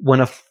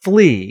 When a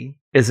flea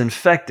is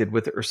infected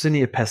with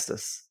Yersinia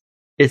pestis,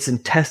 its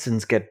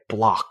intestines get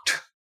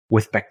blocked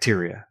with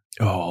bacteria.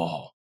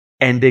 Oh.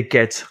 And it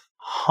gets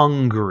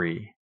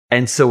hungry.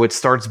 And so it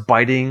starts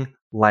biting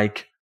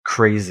like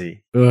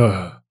crazy.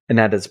 Ugh. And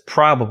that is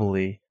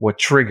probably what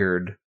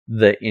triggered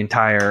the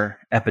entire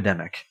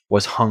epidemic,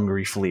 was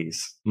hungry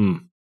fleas.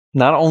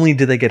 Not only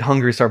did they get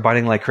hungry, start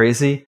biting like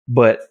crazy,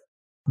 but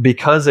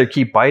because they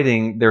keep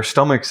biting, their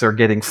stomachs are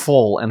getting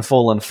full and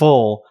full and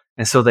full,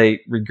 and so they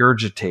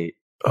regurgitate.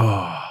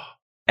 Oh,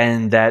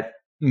 And that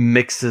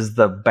mixes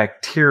the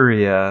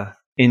bacteria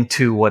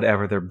into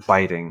whatever they're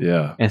biting.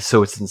 yeah. And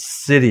so it's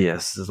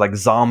insidious. It's like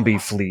zombie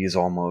fleas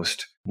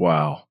almost.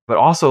 Wow. But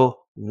also,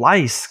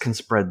 lice can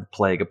spread the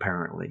plague,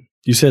 apparently.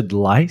 You said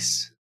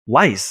lice?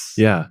 Lice.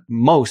 Yeah.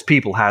 Most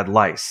people had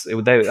lice.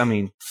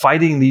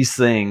 Fighting these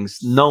things,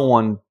 no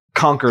one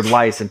conquered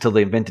lice until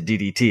they invented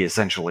DDT,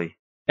 essentially.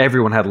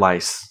 Everyone had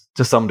lice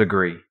to some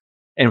degree.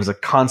 And it was a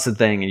constant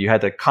thing, and you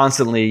had to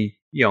constantly,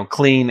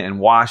 clean and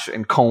wash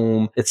and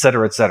comb, et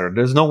cetera, et cetera.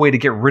 There's no way to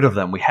get rid of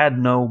them. We had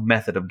no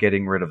method of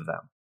getting rid of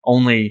them,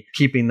 only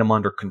keeping them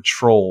under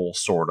control,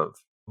 sort of.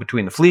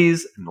 Between the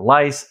fleas and the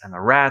lice and the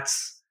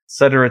rats, et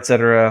cetera, et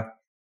cetera.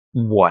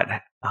 What?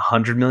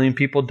 100 million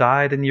people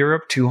died in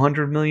Europe?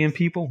 200 million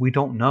people? We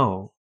don't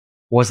know.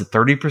 Was it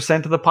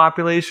 30% of the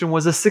population?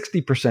 Was it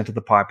 60% of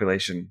the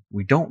population?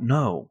 We don't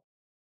know.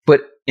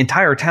 But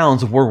entire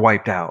towns were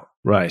wiped out.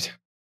 Right.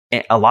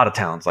 And a lot of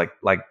towns, like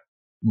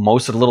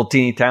most of the little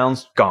teeny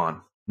towns,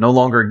 gone, no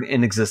longer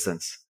in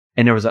existence.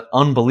 And there was an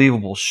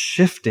unbelievable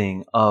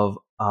shifting of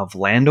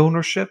land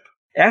ownership.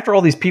 After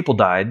all these people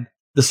died,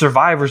 the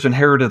survivors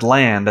inherited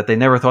land that they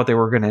never thought they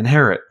were going to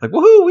inherit. Like,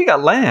 woohoo, we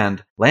got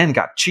land. Land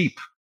got cheap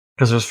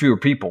because there's fewer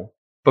people.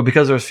 But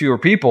because there's fewer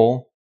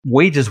people,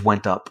 wages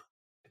went up.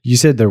 You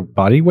said their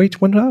body weight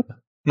went up?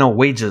 No,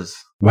 wages.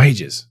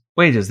 Wages.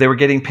 Wages. They were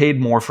getting paid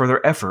more for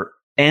their effort,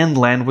 and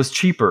land was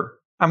cheaper.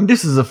 I mean,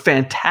 this is a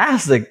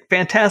fantastic,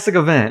 fantastic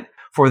event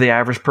for the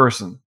average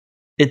person.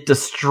 It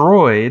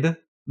destroyed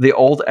the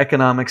old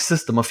economic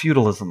system of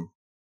feudalism.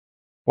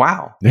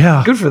 Wow.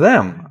 Yeah. Good for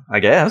them, I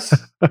guess.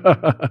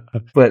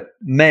 But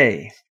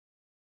May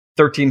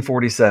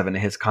 1347, it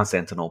hits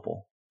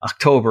Constantinople.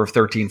 October of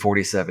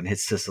 1347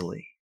 hits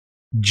Sicily.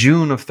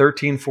 June of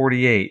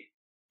 1348,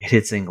 it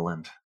hits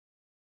England.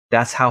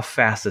 That's how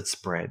fast it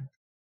spread.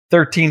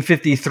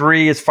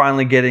 1353, it's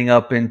finally getting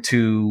up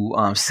into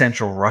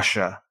central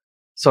Russia.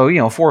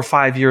 So, 4 or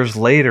 5 years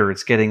later,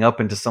 it's getting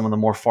up into some of the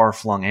more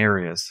far-flung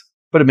areas.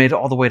 But it made it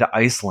all the way to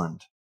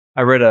Iceland.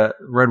 I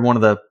read one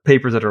of the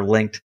papers that are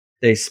linked.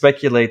 They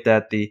speculate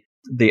that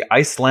the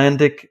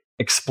Icelandic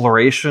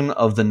exploration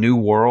of the New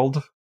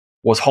World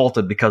was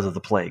halted because of the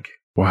plague.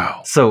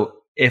 Wow. So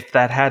if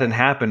that hadn't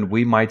happened,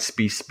 we might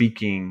be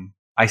speaking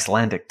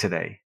Icelandic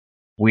today.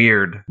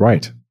 Weird.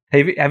 Right.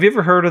 Have you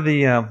ever heard of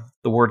the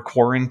word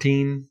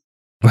quarantine?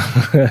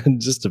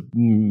 Just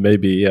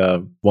maybe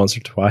once or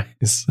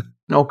twice.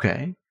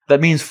 Okay. That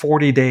means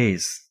 40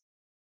 days.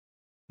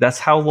 That's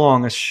how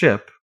long a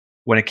ship,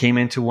 when it came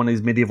into one of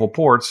these medieval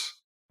ports,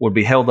 would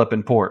be held up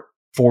in port.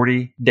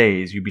 40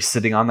 days you'd be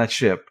sitting on that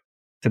ship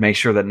to make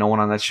sure that no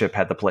one on that ship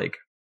had the plague.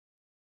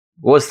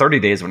 It was 30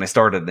 days when they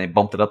started, and they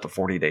bumped it up to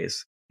 40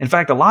 days. In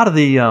fact, a lot of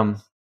the, you're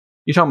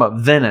talking about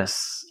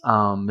Venice,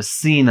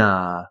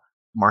 Messina,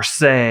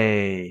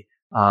 Marseille,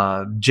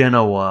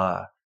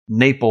 Genoa,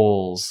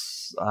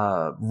 Naples,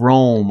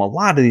 Rome, a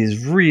lot of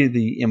these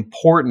really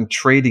important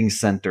trading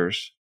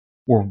centers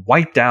were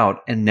wiped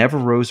out and never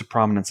rose to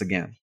prominence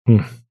again.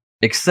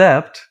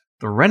 Except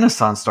the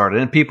Renaissance started,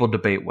 and people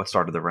debate what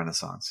started the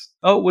Renaissance.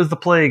 Oh, it was the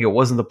plague. It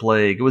wasn't the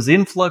plague. It was the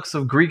influx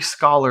of Greek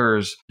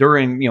scholars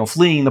during,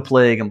 fleeing the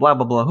plague and blah,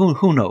 blah, blah.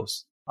 Who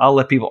knows? I'll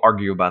let people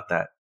argue about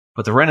that.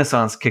 But the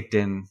Renaissance kicked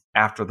in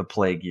after the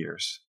plague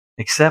years.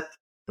 Except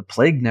the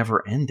plague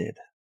never ended.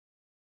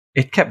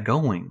 It kept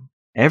going.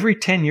 Every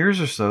 10 years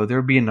or so, there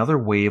would be another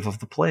wave of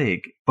the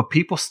plague. But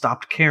people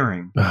stopped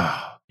caring.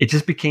 It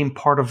just became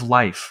part of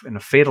life in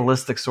a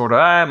fatalistic sort of,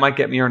 it might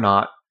get me or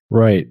not.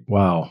 Right.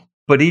 Wow.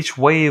 But each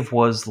wave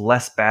was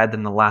less bad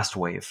than the last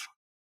wave.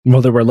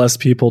 Well, there were less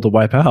people to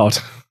wipe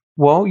out.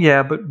 Well,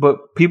 yeah,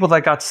 but people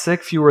that got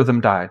sick, fewer of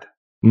them died.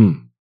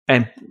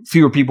 And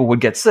fewer people would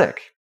get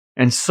sick.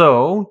 And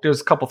so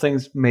there's a couple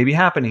things maybe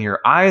happening here.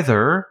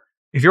 Either,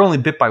 if you're only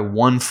bit by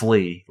one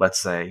flea, let's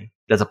say,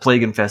 that's a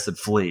plague-infested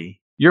flea,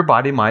 your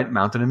body might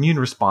mount an immune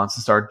response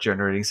and start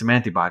generating some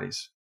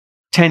antibodies.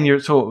 10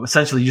 years, so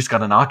essentially you just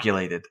got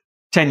inoculated.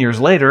 10 years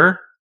later,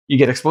 you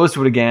get exposed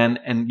to it again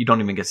and you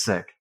don't even get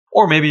sick.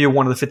 Or maybe you're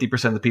one of the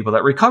 50% of the people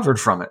that recovered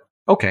from it.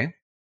 Okay.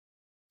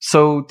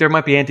 So there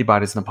might be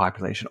antibodies in the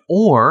population.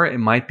 Or it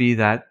might be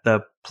that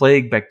the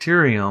plague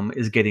bacterium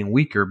is getting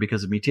weaker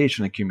because of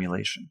mutation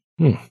accumulation.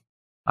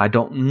 I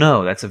don't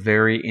know. That's a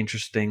very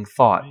interesting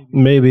thought.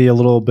 Maybe a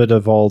little bit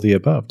of all the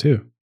above,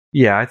 too.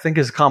 Yeah, I think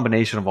it's a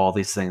combination of all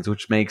these things,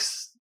 which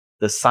makes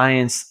the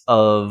science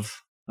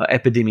of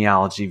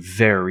epidemiology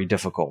very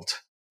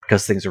difficult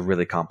because things are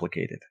really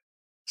complicated.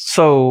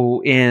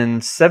 So in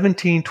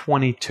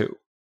 1722,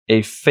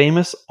 a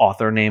famous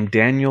author named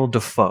Daniel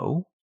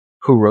Defoe,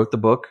 who wrote the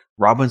book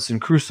Robinson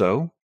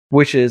Crusoe,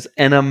 which is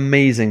an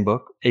amazing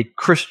book, a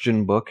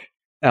Christian book.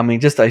 I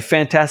mean, just a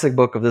fantastic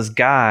book of this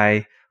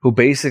guy who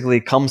basically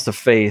comes to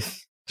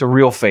faith, to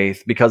real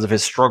faith, because of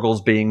his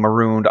struggles being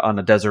marooned on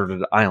a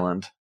deserted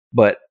island.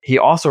 But he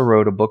also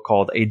wrote a book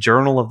called A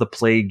Journal of the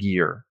Plague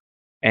Year.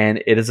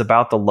 And it is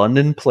about the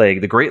London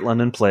Plague, the Great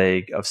London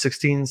Plague of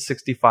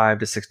 1665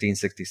 to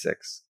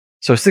 1666.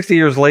 So 60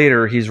 years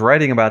later, he's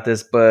writing about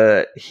this,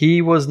 but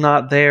he was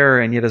not there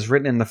and yet is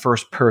written in the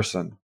first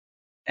person.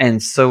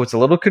 And so it's a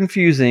little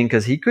confusing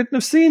because he couldn't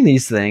have seen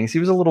these things. He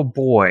was a little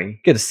boy.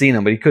 He could have seen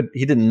them, but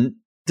he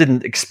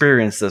didn't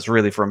experience this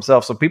really for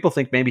himself. So people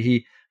think maybe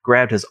he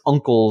grabbed his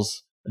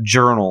uncle's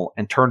journal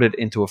and turned it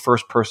into a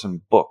first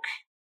person book.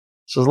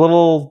 So there's a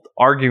little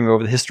arguing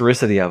over the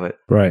historicity of it.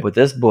 Right. But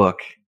this book,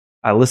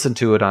 I listened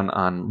to it on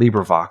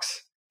LibriVox.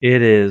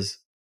 It is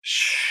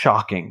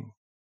shocking.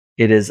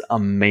 It is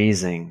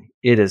amazing.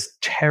 It is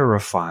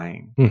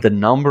terrifying. The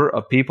number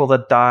of people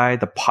that died,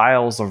 the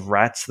piles of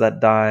rats that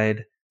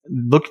died.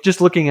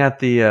 Looking at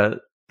the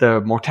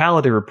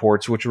mortality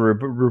reports, which were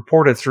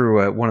reported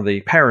through one of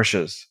the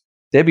parishes.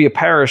 There'd be a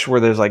parish where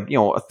there's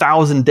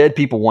 1,000 dead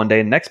people one day,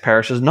 and the next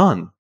parish is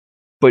none.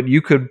 But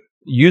you could,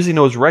 using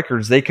those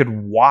records, they could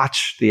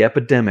watch the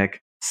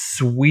epidemic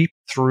sweep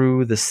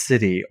through the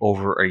city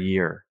over a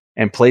year.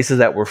 And places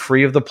that were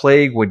free of the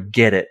plague would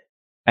get it.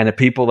 And the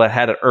people that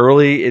had it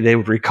early, they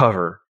would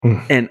recover.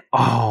 And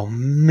oh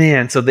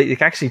man, so they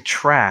can actually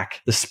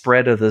track the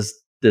spread of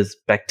this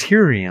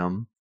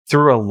bacterium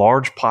through a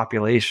large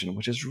population,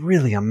 which is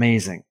really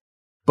amazing.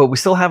 But we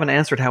still haven't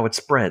answered how it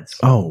spreads.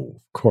 Oh,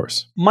 of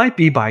course. Might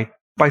be by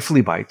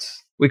flea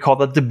bites. We call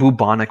that the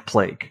bubonic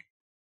plague.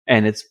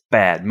 And it's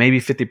bad.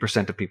 Maybe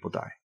 50% of people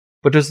die.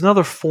 But there's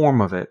another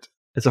form of it.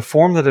 It's a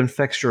form that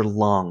infects your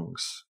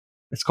lungs.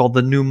 It's called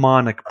the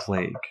pneumonic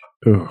plague.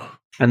 Ooh.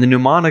 And the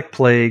pneumonic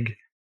plague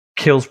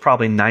kills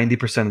probably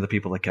 90% of the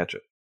people that catch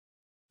it.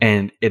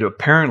 And it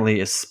apparently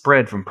is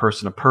spread from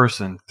person to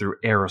person through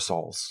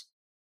aerosols.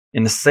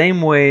 In the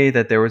same way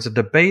that there was a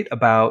debate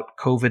about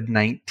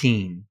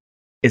COVID-19.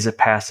 Is it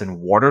passed in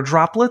water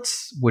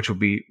droplets, which would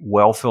be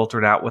well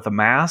filtered out with a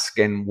mask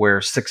and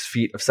where 6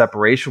 feet of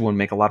separation would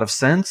make a lot of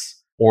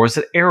sense? Or is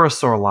it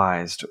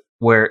aerosolized,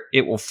 where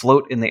it will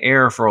float in the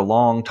air for a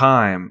long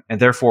time,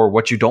 and therefore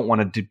what you don't want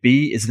it to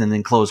be is in an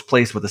enclosed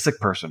place with a sick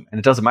person? And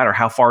it doesn't matter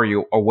how far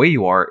away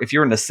you are. If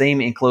you're in the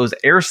same enclosed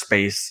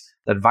airspace,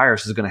 that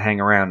virus is going to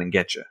hang around and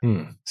get you.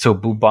 So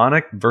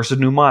bubonic versus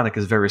pneumonic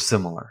is very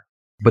similar.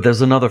 But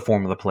there's another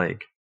form of the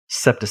plague,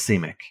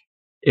 septicemic.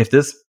 If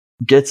this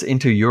gets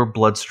into your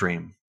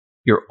bloodstream,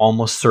 you're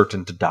almost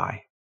certain to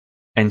die.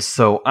 And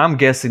so I'm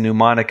guessing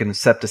pneumonic and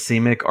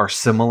septicemic are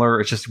similar.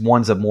 It's just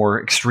one's a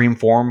more extreme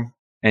form.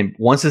 And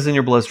once it's in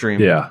your bloodstream,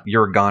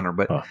 you're a goner.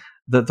 But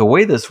the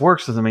way this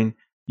works is,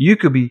 you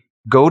could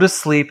go to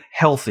sleep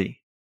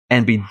healthy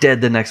and be dead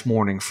the next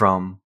morning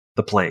from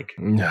the plague.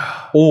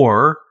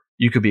 Or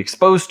you could be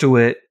exposed to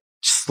it,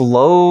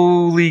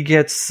 slowly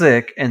get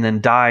sick, and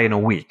then die in a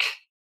week.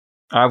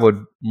 I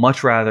would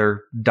much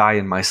rather die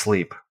in my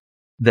sleep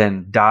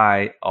than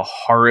die a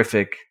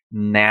horrific,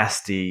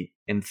 nasty,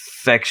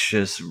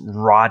 infectious,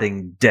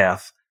 rotting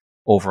death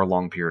over a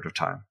long period of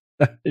time.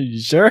 You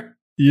sure?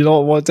 You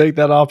don't want to take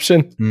that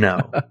option?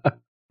 No.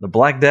 The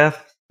Black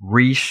Death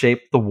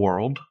reshaped the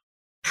world,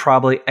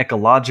 probably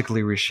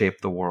ecologically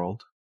reshaped the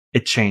world.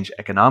 It changed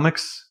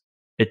economics.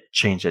 It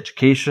changed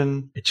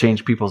education. It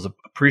changed people's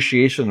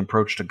appreciation and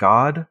approach to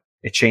God.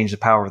 It changed the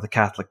power of the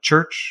Catholic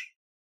Church.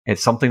 It had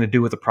something to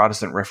do with the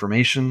Protestant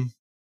Reformation.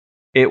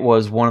 It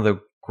was one of the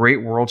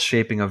great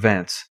world-shaping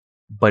events,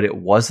 but it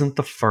wasn't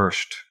the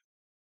first.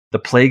 The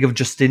plague of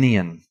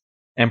Justinian,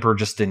 Emperor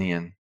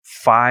Justinian,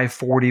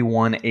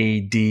 541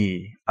 AD,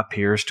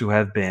 appears to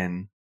have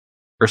been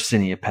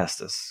Yersinia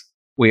pestis.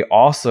 We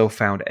also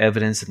found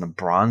evidence in the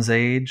Bronze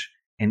Age,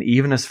 and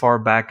even as far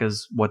back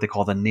as what they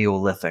call the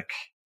Neolithic,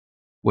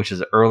 which is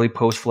the early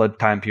post-flood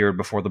time period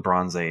before the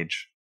Bronze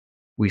Age.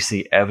 We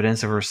see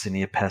evidence of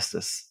Yersinia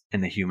pestis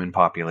in the human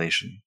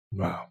population.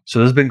 Wow. So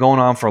this has been going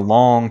on for a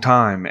long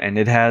time, and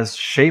it has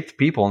shaped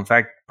people. In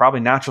fact, probably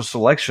natural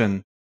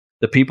selection,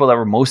 the people that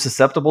were most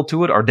susceptible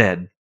to it are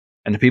dead.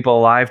 And the people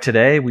alive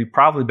today, we've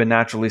probably been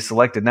naturally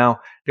selected. Now,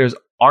 there's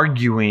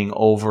arguing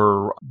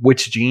over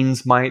which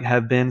genes might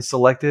have been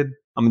selected.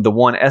 The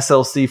one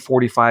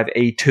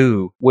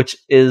SLC45A2, which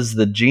is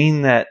the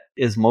gene that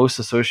is most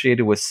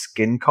associated with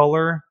skin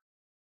color,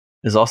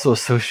 is also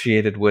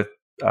associated with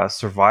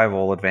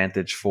survival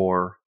advantage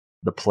for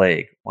the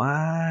plague.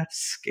 What?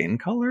 Skin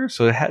color?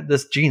 So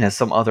this gene has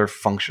some other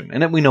function,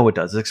 and we know it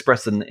does. It's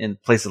expressed in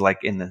places like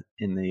in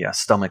the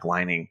stomach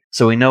lining.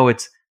 So we know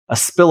it's a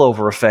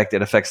spillover effect.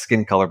 It affects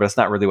skin color, but it's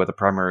not really what the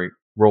primary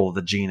role of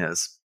the gene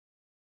is.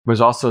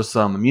 There's also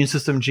some immune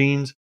system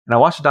genes. And I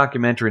watched a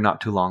documentary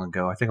not too long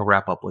ago. I think I'll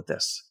wrap up with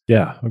this.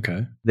 Yeah,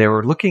 okay. They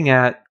were looking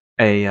at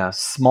a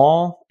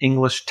small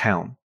English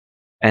town.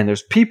 And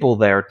there's people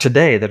there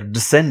today that are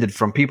descended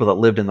from people that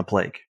lived in the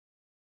plague.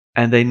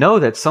 And they know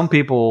that some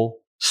people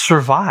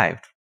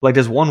survived. Like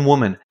there's one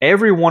woman,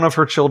 every one of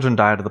her children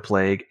died of the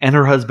plague, and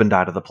her husband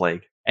died of the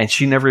plague. And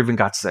she never even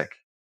got sick.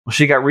 Well,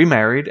 she got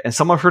remarried, and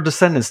some of her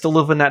descendants still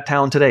live in that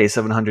town today,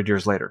 700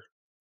 years later.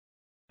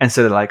 And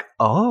so they're like,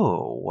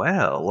 oh,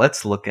 well,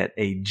 let's look at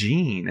a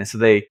gene. And so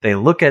they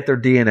look at their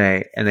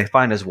DNA and they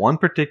find this one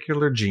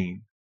particular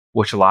gene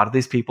which a lot of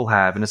these people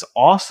have. And it's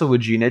also a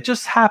gene. It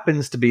just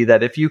happens to be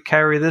that if you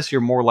carry this,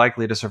 you're more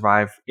likely to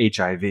survive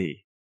HIV.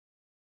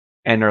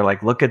 And they're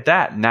like, look at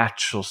that.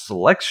 Natural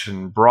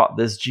selection brought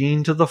this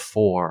gene to the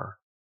fore.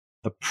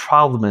 The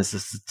problem is the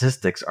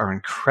statistics are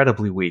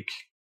incredibly weak.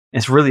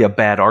 It's really a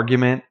bad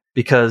argument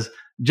because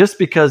just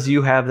because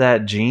you have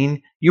that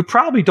gene, you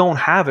probably don't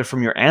have it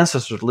from your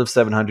ancestors who lived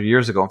 700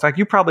 years ago. In fact,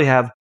 you probably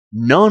have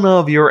none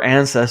of your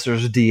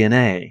ancestors'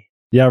 DNA.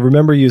 Yeah, I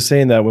remember you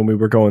saying that when we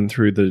were going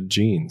through the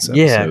genes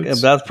episodes. Yeah,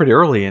 that's pretty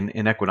early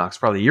in Equinox.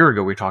 Probably a year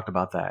ago we talked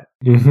about that.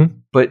 Mm-hmm.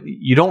 But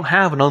you don't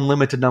have an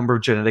unlimited number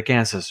of genetic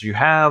ancestors. You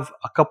have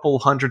a couple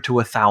hundred to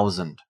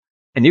 1,000.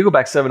 And you go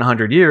back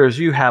 700 years,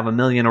 you have 1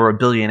 million or 1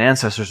 billion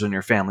ancestors in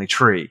your family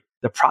tree.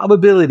 The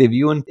probability of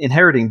you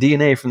inheriting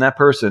DNA from that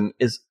person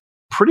is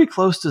pretty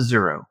close to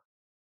zero.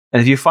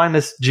 And if you find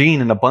this gene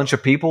in a bunch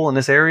of people in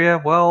this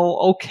area, well,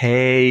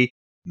 okay,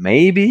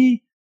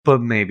 maybe, but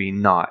maybe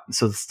not.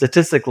 So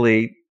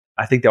statistically,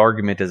 I think the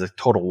argument is a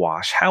total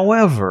wash.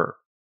 However,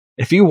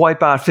 if you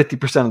wipe out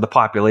 50% of the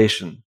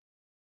population,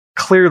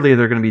 clearly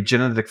there are going to be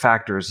genetic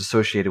factors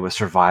associated with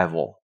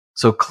survival.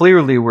 So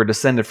clearly we're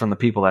descended from the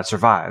people that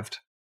survived.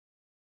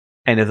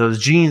 And if those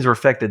genes were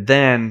affected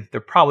then,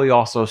 they're probably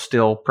also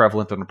still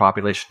prevalent in the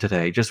population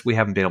today. Just we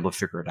haven't been able to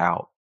figure it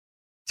out.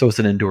 So it's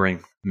an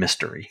enduring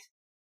mystery.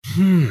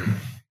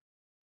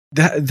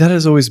 That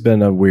has always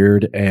been a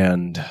weird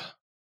and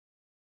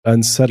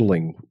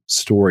unsettling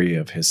story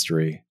of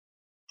history.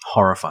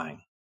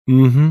 Horrifying.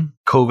 Mm-hmm.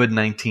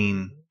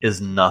 COVID-19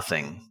 is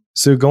nothing.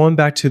 So going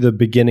back to the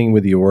beginning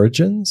with the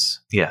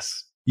origins,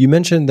 Yes. you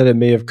mentioned that it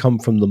may have come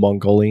from the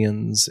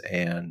Mongolians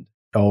and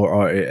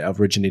or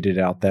originated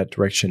out that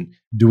direction.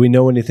 Do we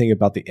know anything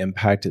about the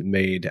impact it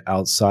made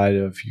outside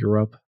of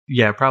Europe?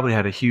 Yeah, it probably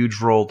had a huge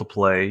role to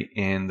play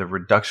in the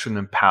reduction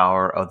in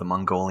power of the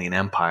Mongolian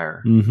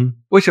Empire,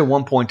 which at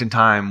one point in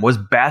time was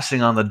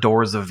bashing on the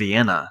doors of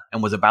Vienna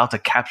and was about to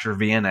capture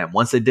Vienna. And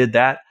once they did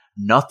that,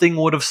 nothing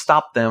would have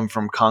stopped them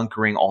from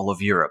conquering all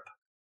of Europe.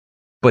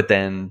 But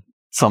then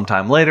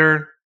sometime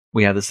later,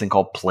 we have this thing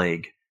called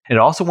plague. It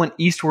also went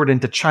eastward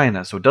into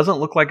China, so it doesn't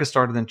look like it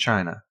started in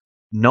China.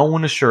 No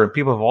one is sure.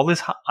 People have all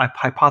these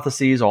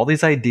hypotheses, all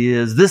these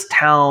ideas. This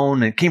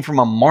town, it came from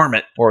a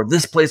marmot, or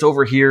this place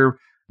over here.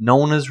 No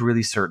one is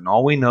really certain.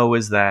 All we know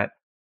is that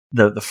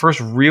the first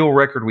real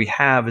record we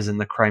have is in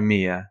the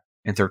Crimea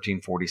in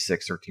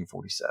 1346,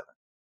 1347.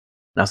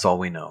 That's all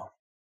we know.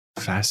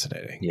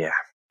 Fascinating. Yeah.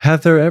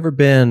 Have there ever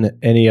been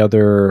any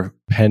other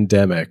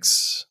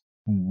pandemics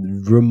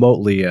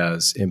remotely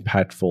as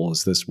impactful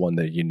as this one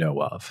that you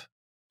know of?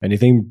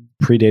 Anything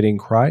predating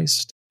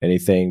Christ?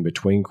 Anything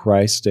between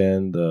Christ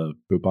and the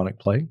bubonic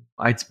plague?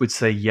 I would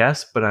say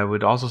yes, but I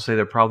would also say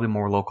they're probably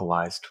more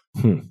localized.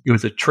 It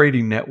was the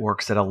trading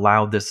networks that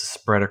allowed this to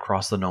spread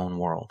across the known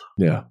world.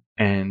 Yeah.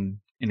 And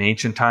in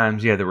ancient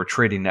times, yeah, there were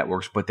trading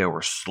networks, but they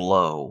were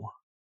slow.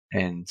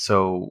 And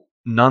so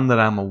none that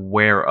I'm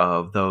aware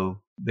of,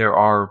 though there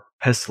are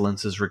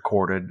pestilences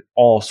recorded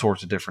all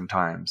sorts of different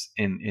times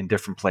in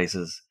different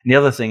places. And the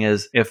other thing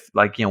is, if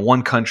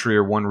one country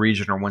or one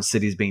region or one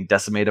city is being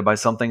decimated by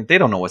something, they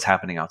don't know what's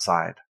happening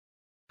outside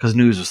because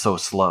news is so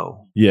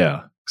slow.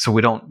 Yeah. So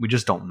we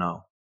just don't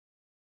know.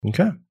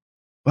 Okay.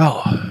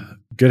 Well,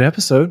 good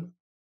episode.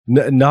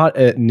 Not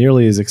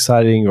nearly as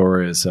exciting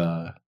or as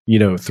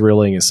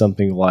thrilling as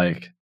something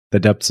like The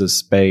Depths of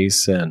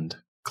Space and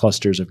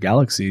Clusters of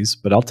Galaxies,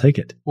 but I'll take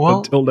it. Well,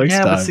 until next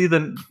time. But see,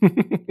 the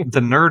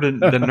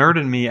nerd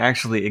in me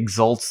actually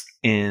exults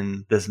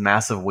in this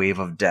massive wave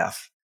of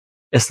death.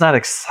 It's not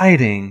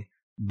exciting,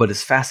 but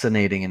it's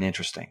fascinating and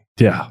interesting.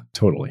 Yeah,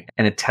 totally.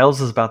 And it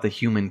tells us about the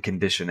human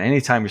condition.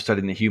 Anytime you're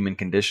studying the human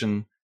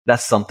condition,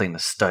 that's something to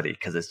study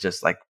because it's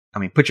just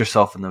put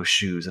yourself in those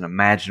shoes and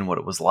imagine what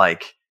it was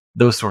like.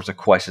 Those sorts of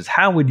questions.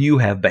 How would you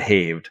have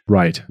behaved?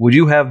 Right. Would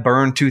you have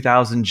burned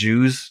 2,000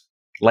 Jews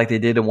like they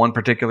did in one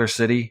particular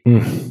city?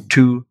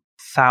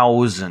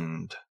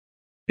 2,000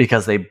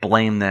 because they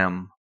blame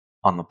them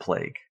on the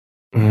plague.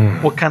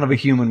 What kind of a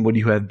human would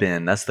you have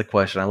been? That's the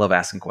question. I love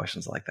asking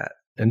questions like that.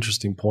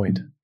 Interesting point.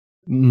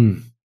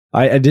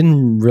 I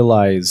didn't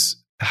realize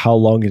how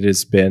long it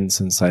has been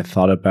since I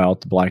thought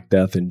about the Black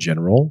Death in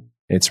general.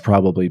 It's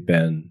probably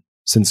been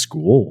since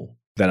school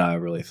that I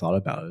really thought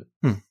about it.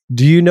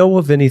 Do you know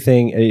of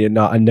anything?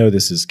 I know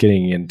this is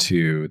getting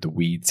into the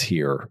weeds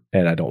here,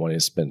 and I don't want to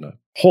spend a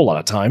whole lot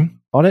of time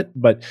on it,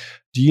 but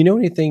do you know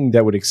anything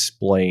that would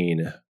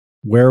explain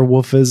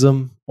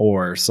werewolfism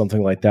or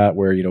something like that,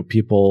 where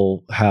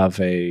people have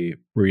a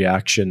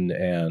reaction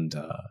and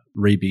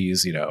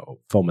rabies,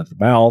 foam at the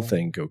mouth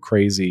and go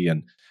crazy?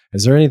 And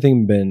has there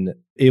anything been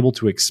able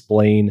to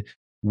explain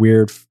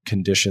weird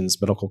conditions,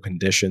 medical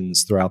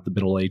conditions throughout the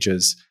Middle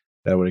Ages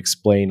that would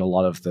explain a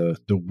lot of the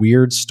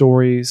weird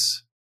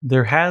stories?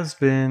 There has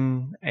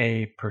been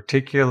a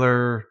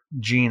particular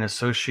gene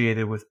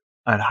associated with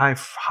at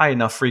high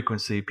enough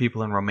frequency,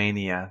 people in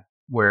Romania,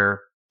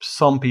 where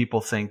some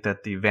people think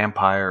that the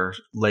vampire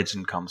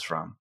legend comes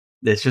from.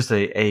 It's just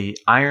a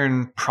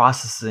iron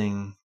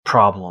processing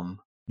problem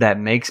that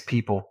makes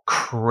people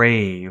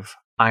crave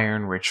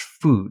iron-rich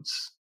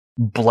foods,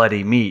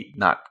 bloody meat,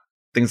 not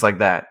things like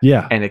that.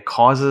 Yeah. And it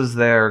causes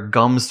their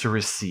gums to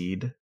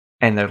recede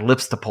and their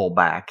lips to pull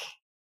back.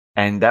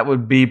 And that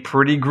would be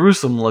pretty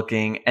gruesome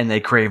looking, and they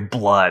crave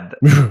blood.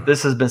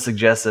 This has been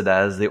suggested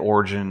as the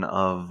origin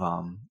of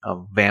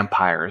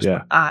vampires.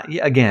 Yeah. But,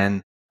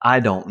 again, I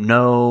don't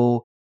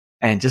know.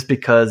 And just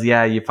because,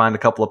 you find a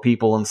couple of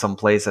people in some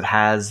place that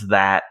has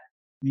that,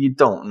 you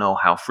don't know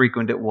how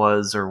frequent it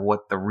was or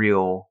what the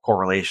real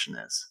correlation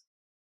is.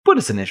 But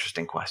it's an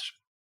interesting question.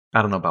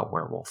 I don't know about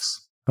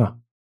werewolves. Huh.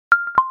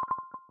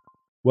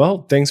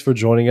 Well, thanks for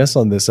joining us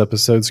on this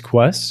episode's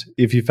quest.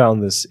 If you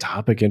found this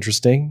topic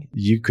interesting,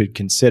 you could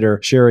consider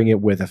sharing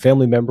it with a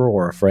family member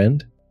or a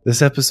friend.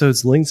 This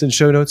episode's links and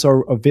show notes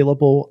are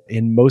available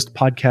in most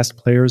podcast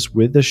players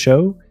with the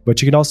show,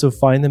 but you can also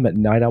find them at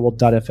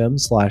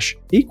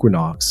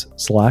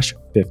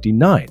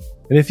nightowl.fm/equinox/59.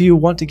 And if you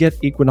want to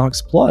get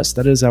Equinox Plus,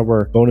 that is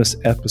our bonus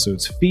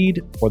episodes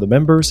feed for the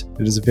members.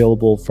 It is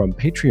available from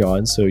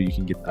Patreon, so you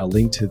can get a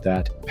link to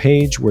that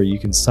page where you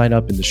can sign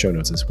up in the show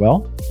notes as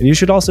well. And you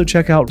should also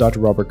check out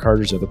Dr. Robert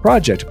Carter's other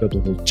project,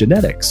 Biblical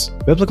Genetics.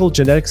 Biblical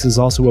Genetics is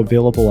also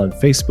available on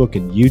Facebook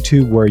and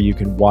YouTube, where you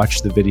can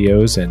watch the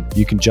videos and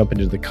you can jump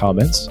into the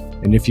comments.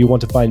 And if you want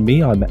to find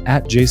me, I'm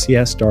at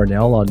JCS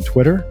Darnell on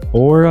Twitter,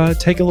 or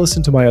take a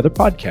listen to my other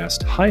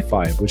podcast,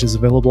 Hi-Fi, which is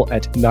available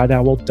at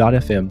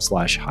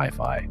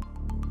nightowl.fm/hi-fi.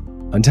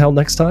 Until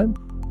next time,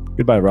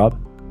 goodbye, Rob.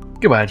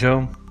 Goodbye,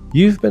 Joe.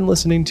 You've been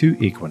listening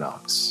to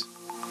Equinox.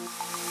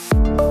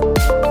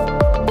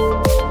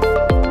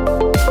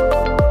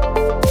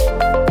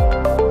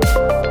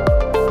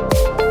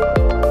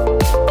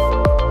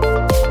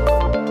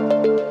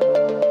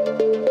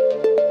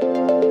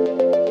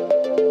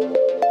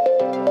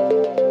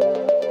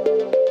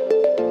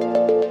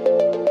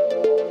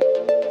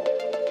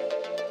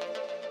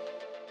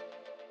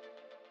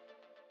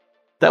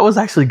 That was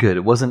actually good.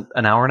 It wasn't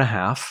an hour and a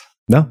half.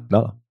 No.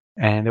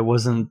 And it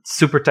wasn't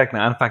super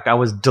technical. In fact, I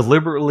was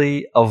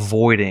deliberately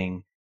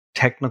avoiding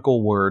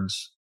technical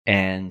words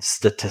and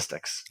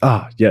statistics.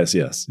 Yes.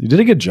 You did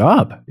a good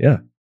job. Yeah.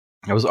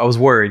 I was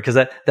worried because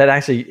that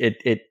actually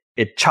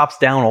it chops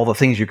down all the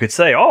things you could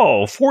say.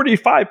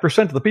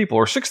 45% of the people,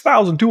 or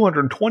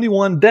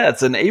 6,221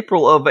 deaths in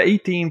April of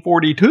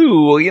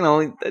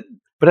 1842.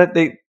 But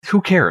who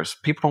cares?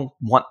 People don't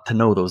want to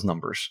know those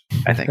numbers,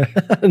 I think.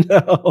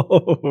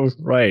 No,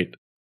 right.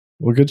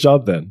 Well, good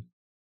job then.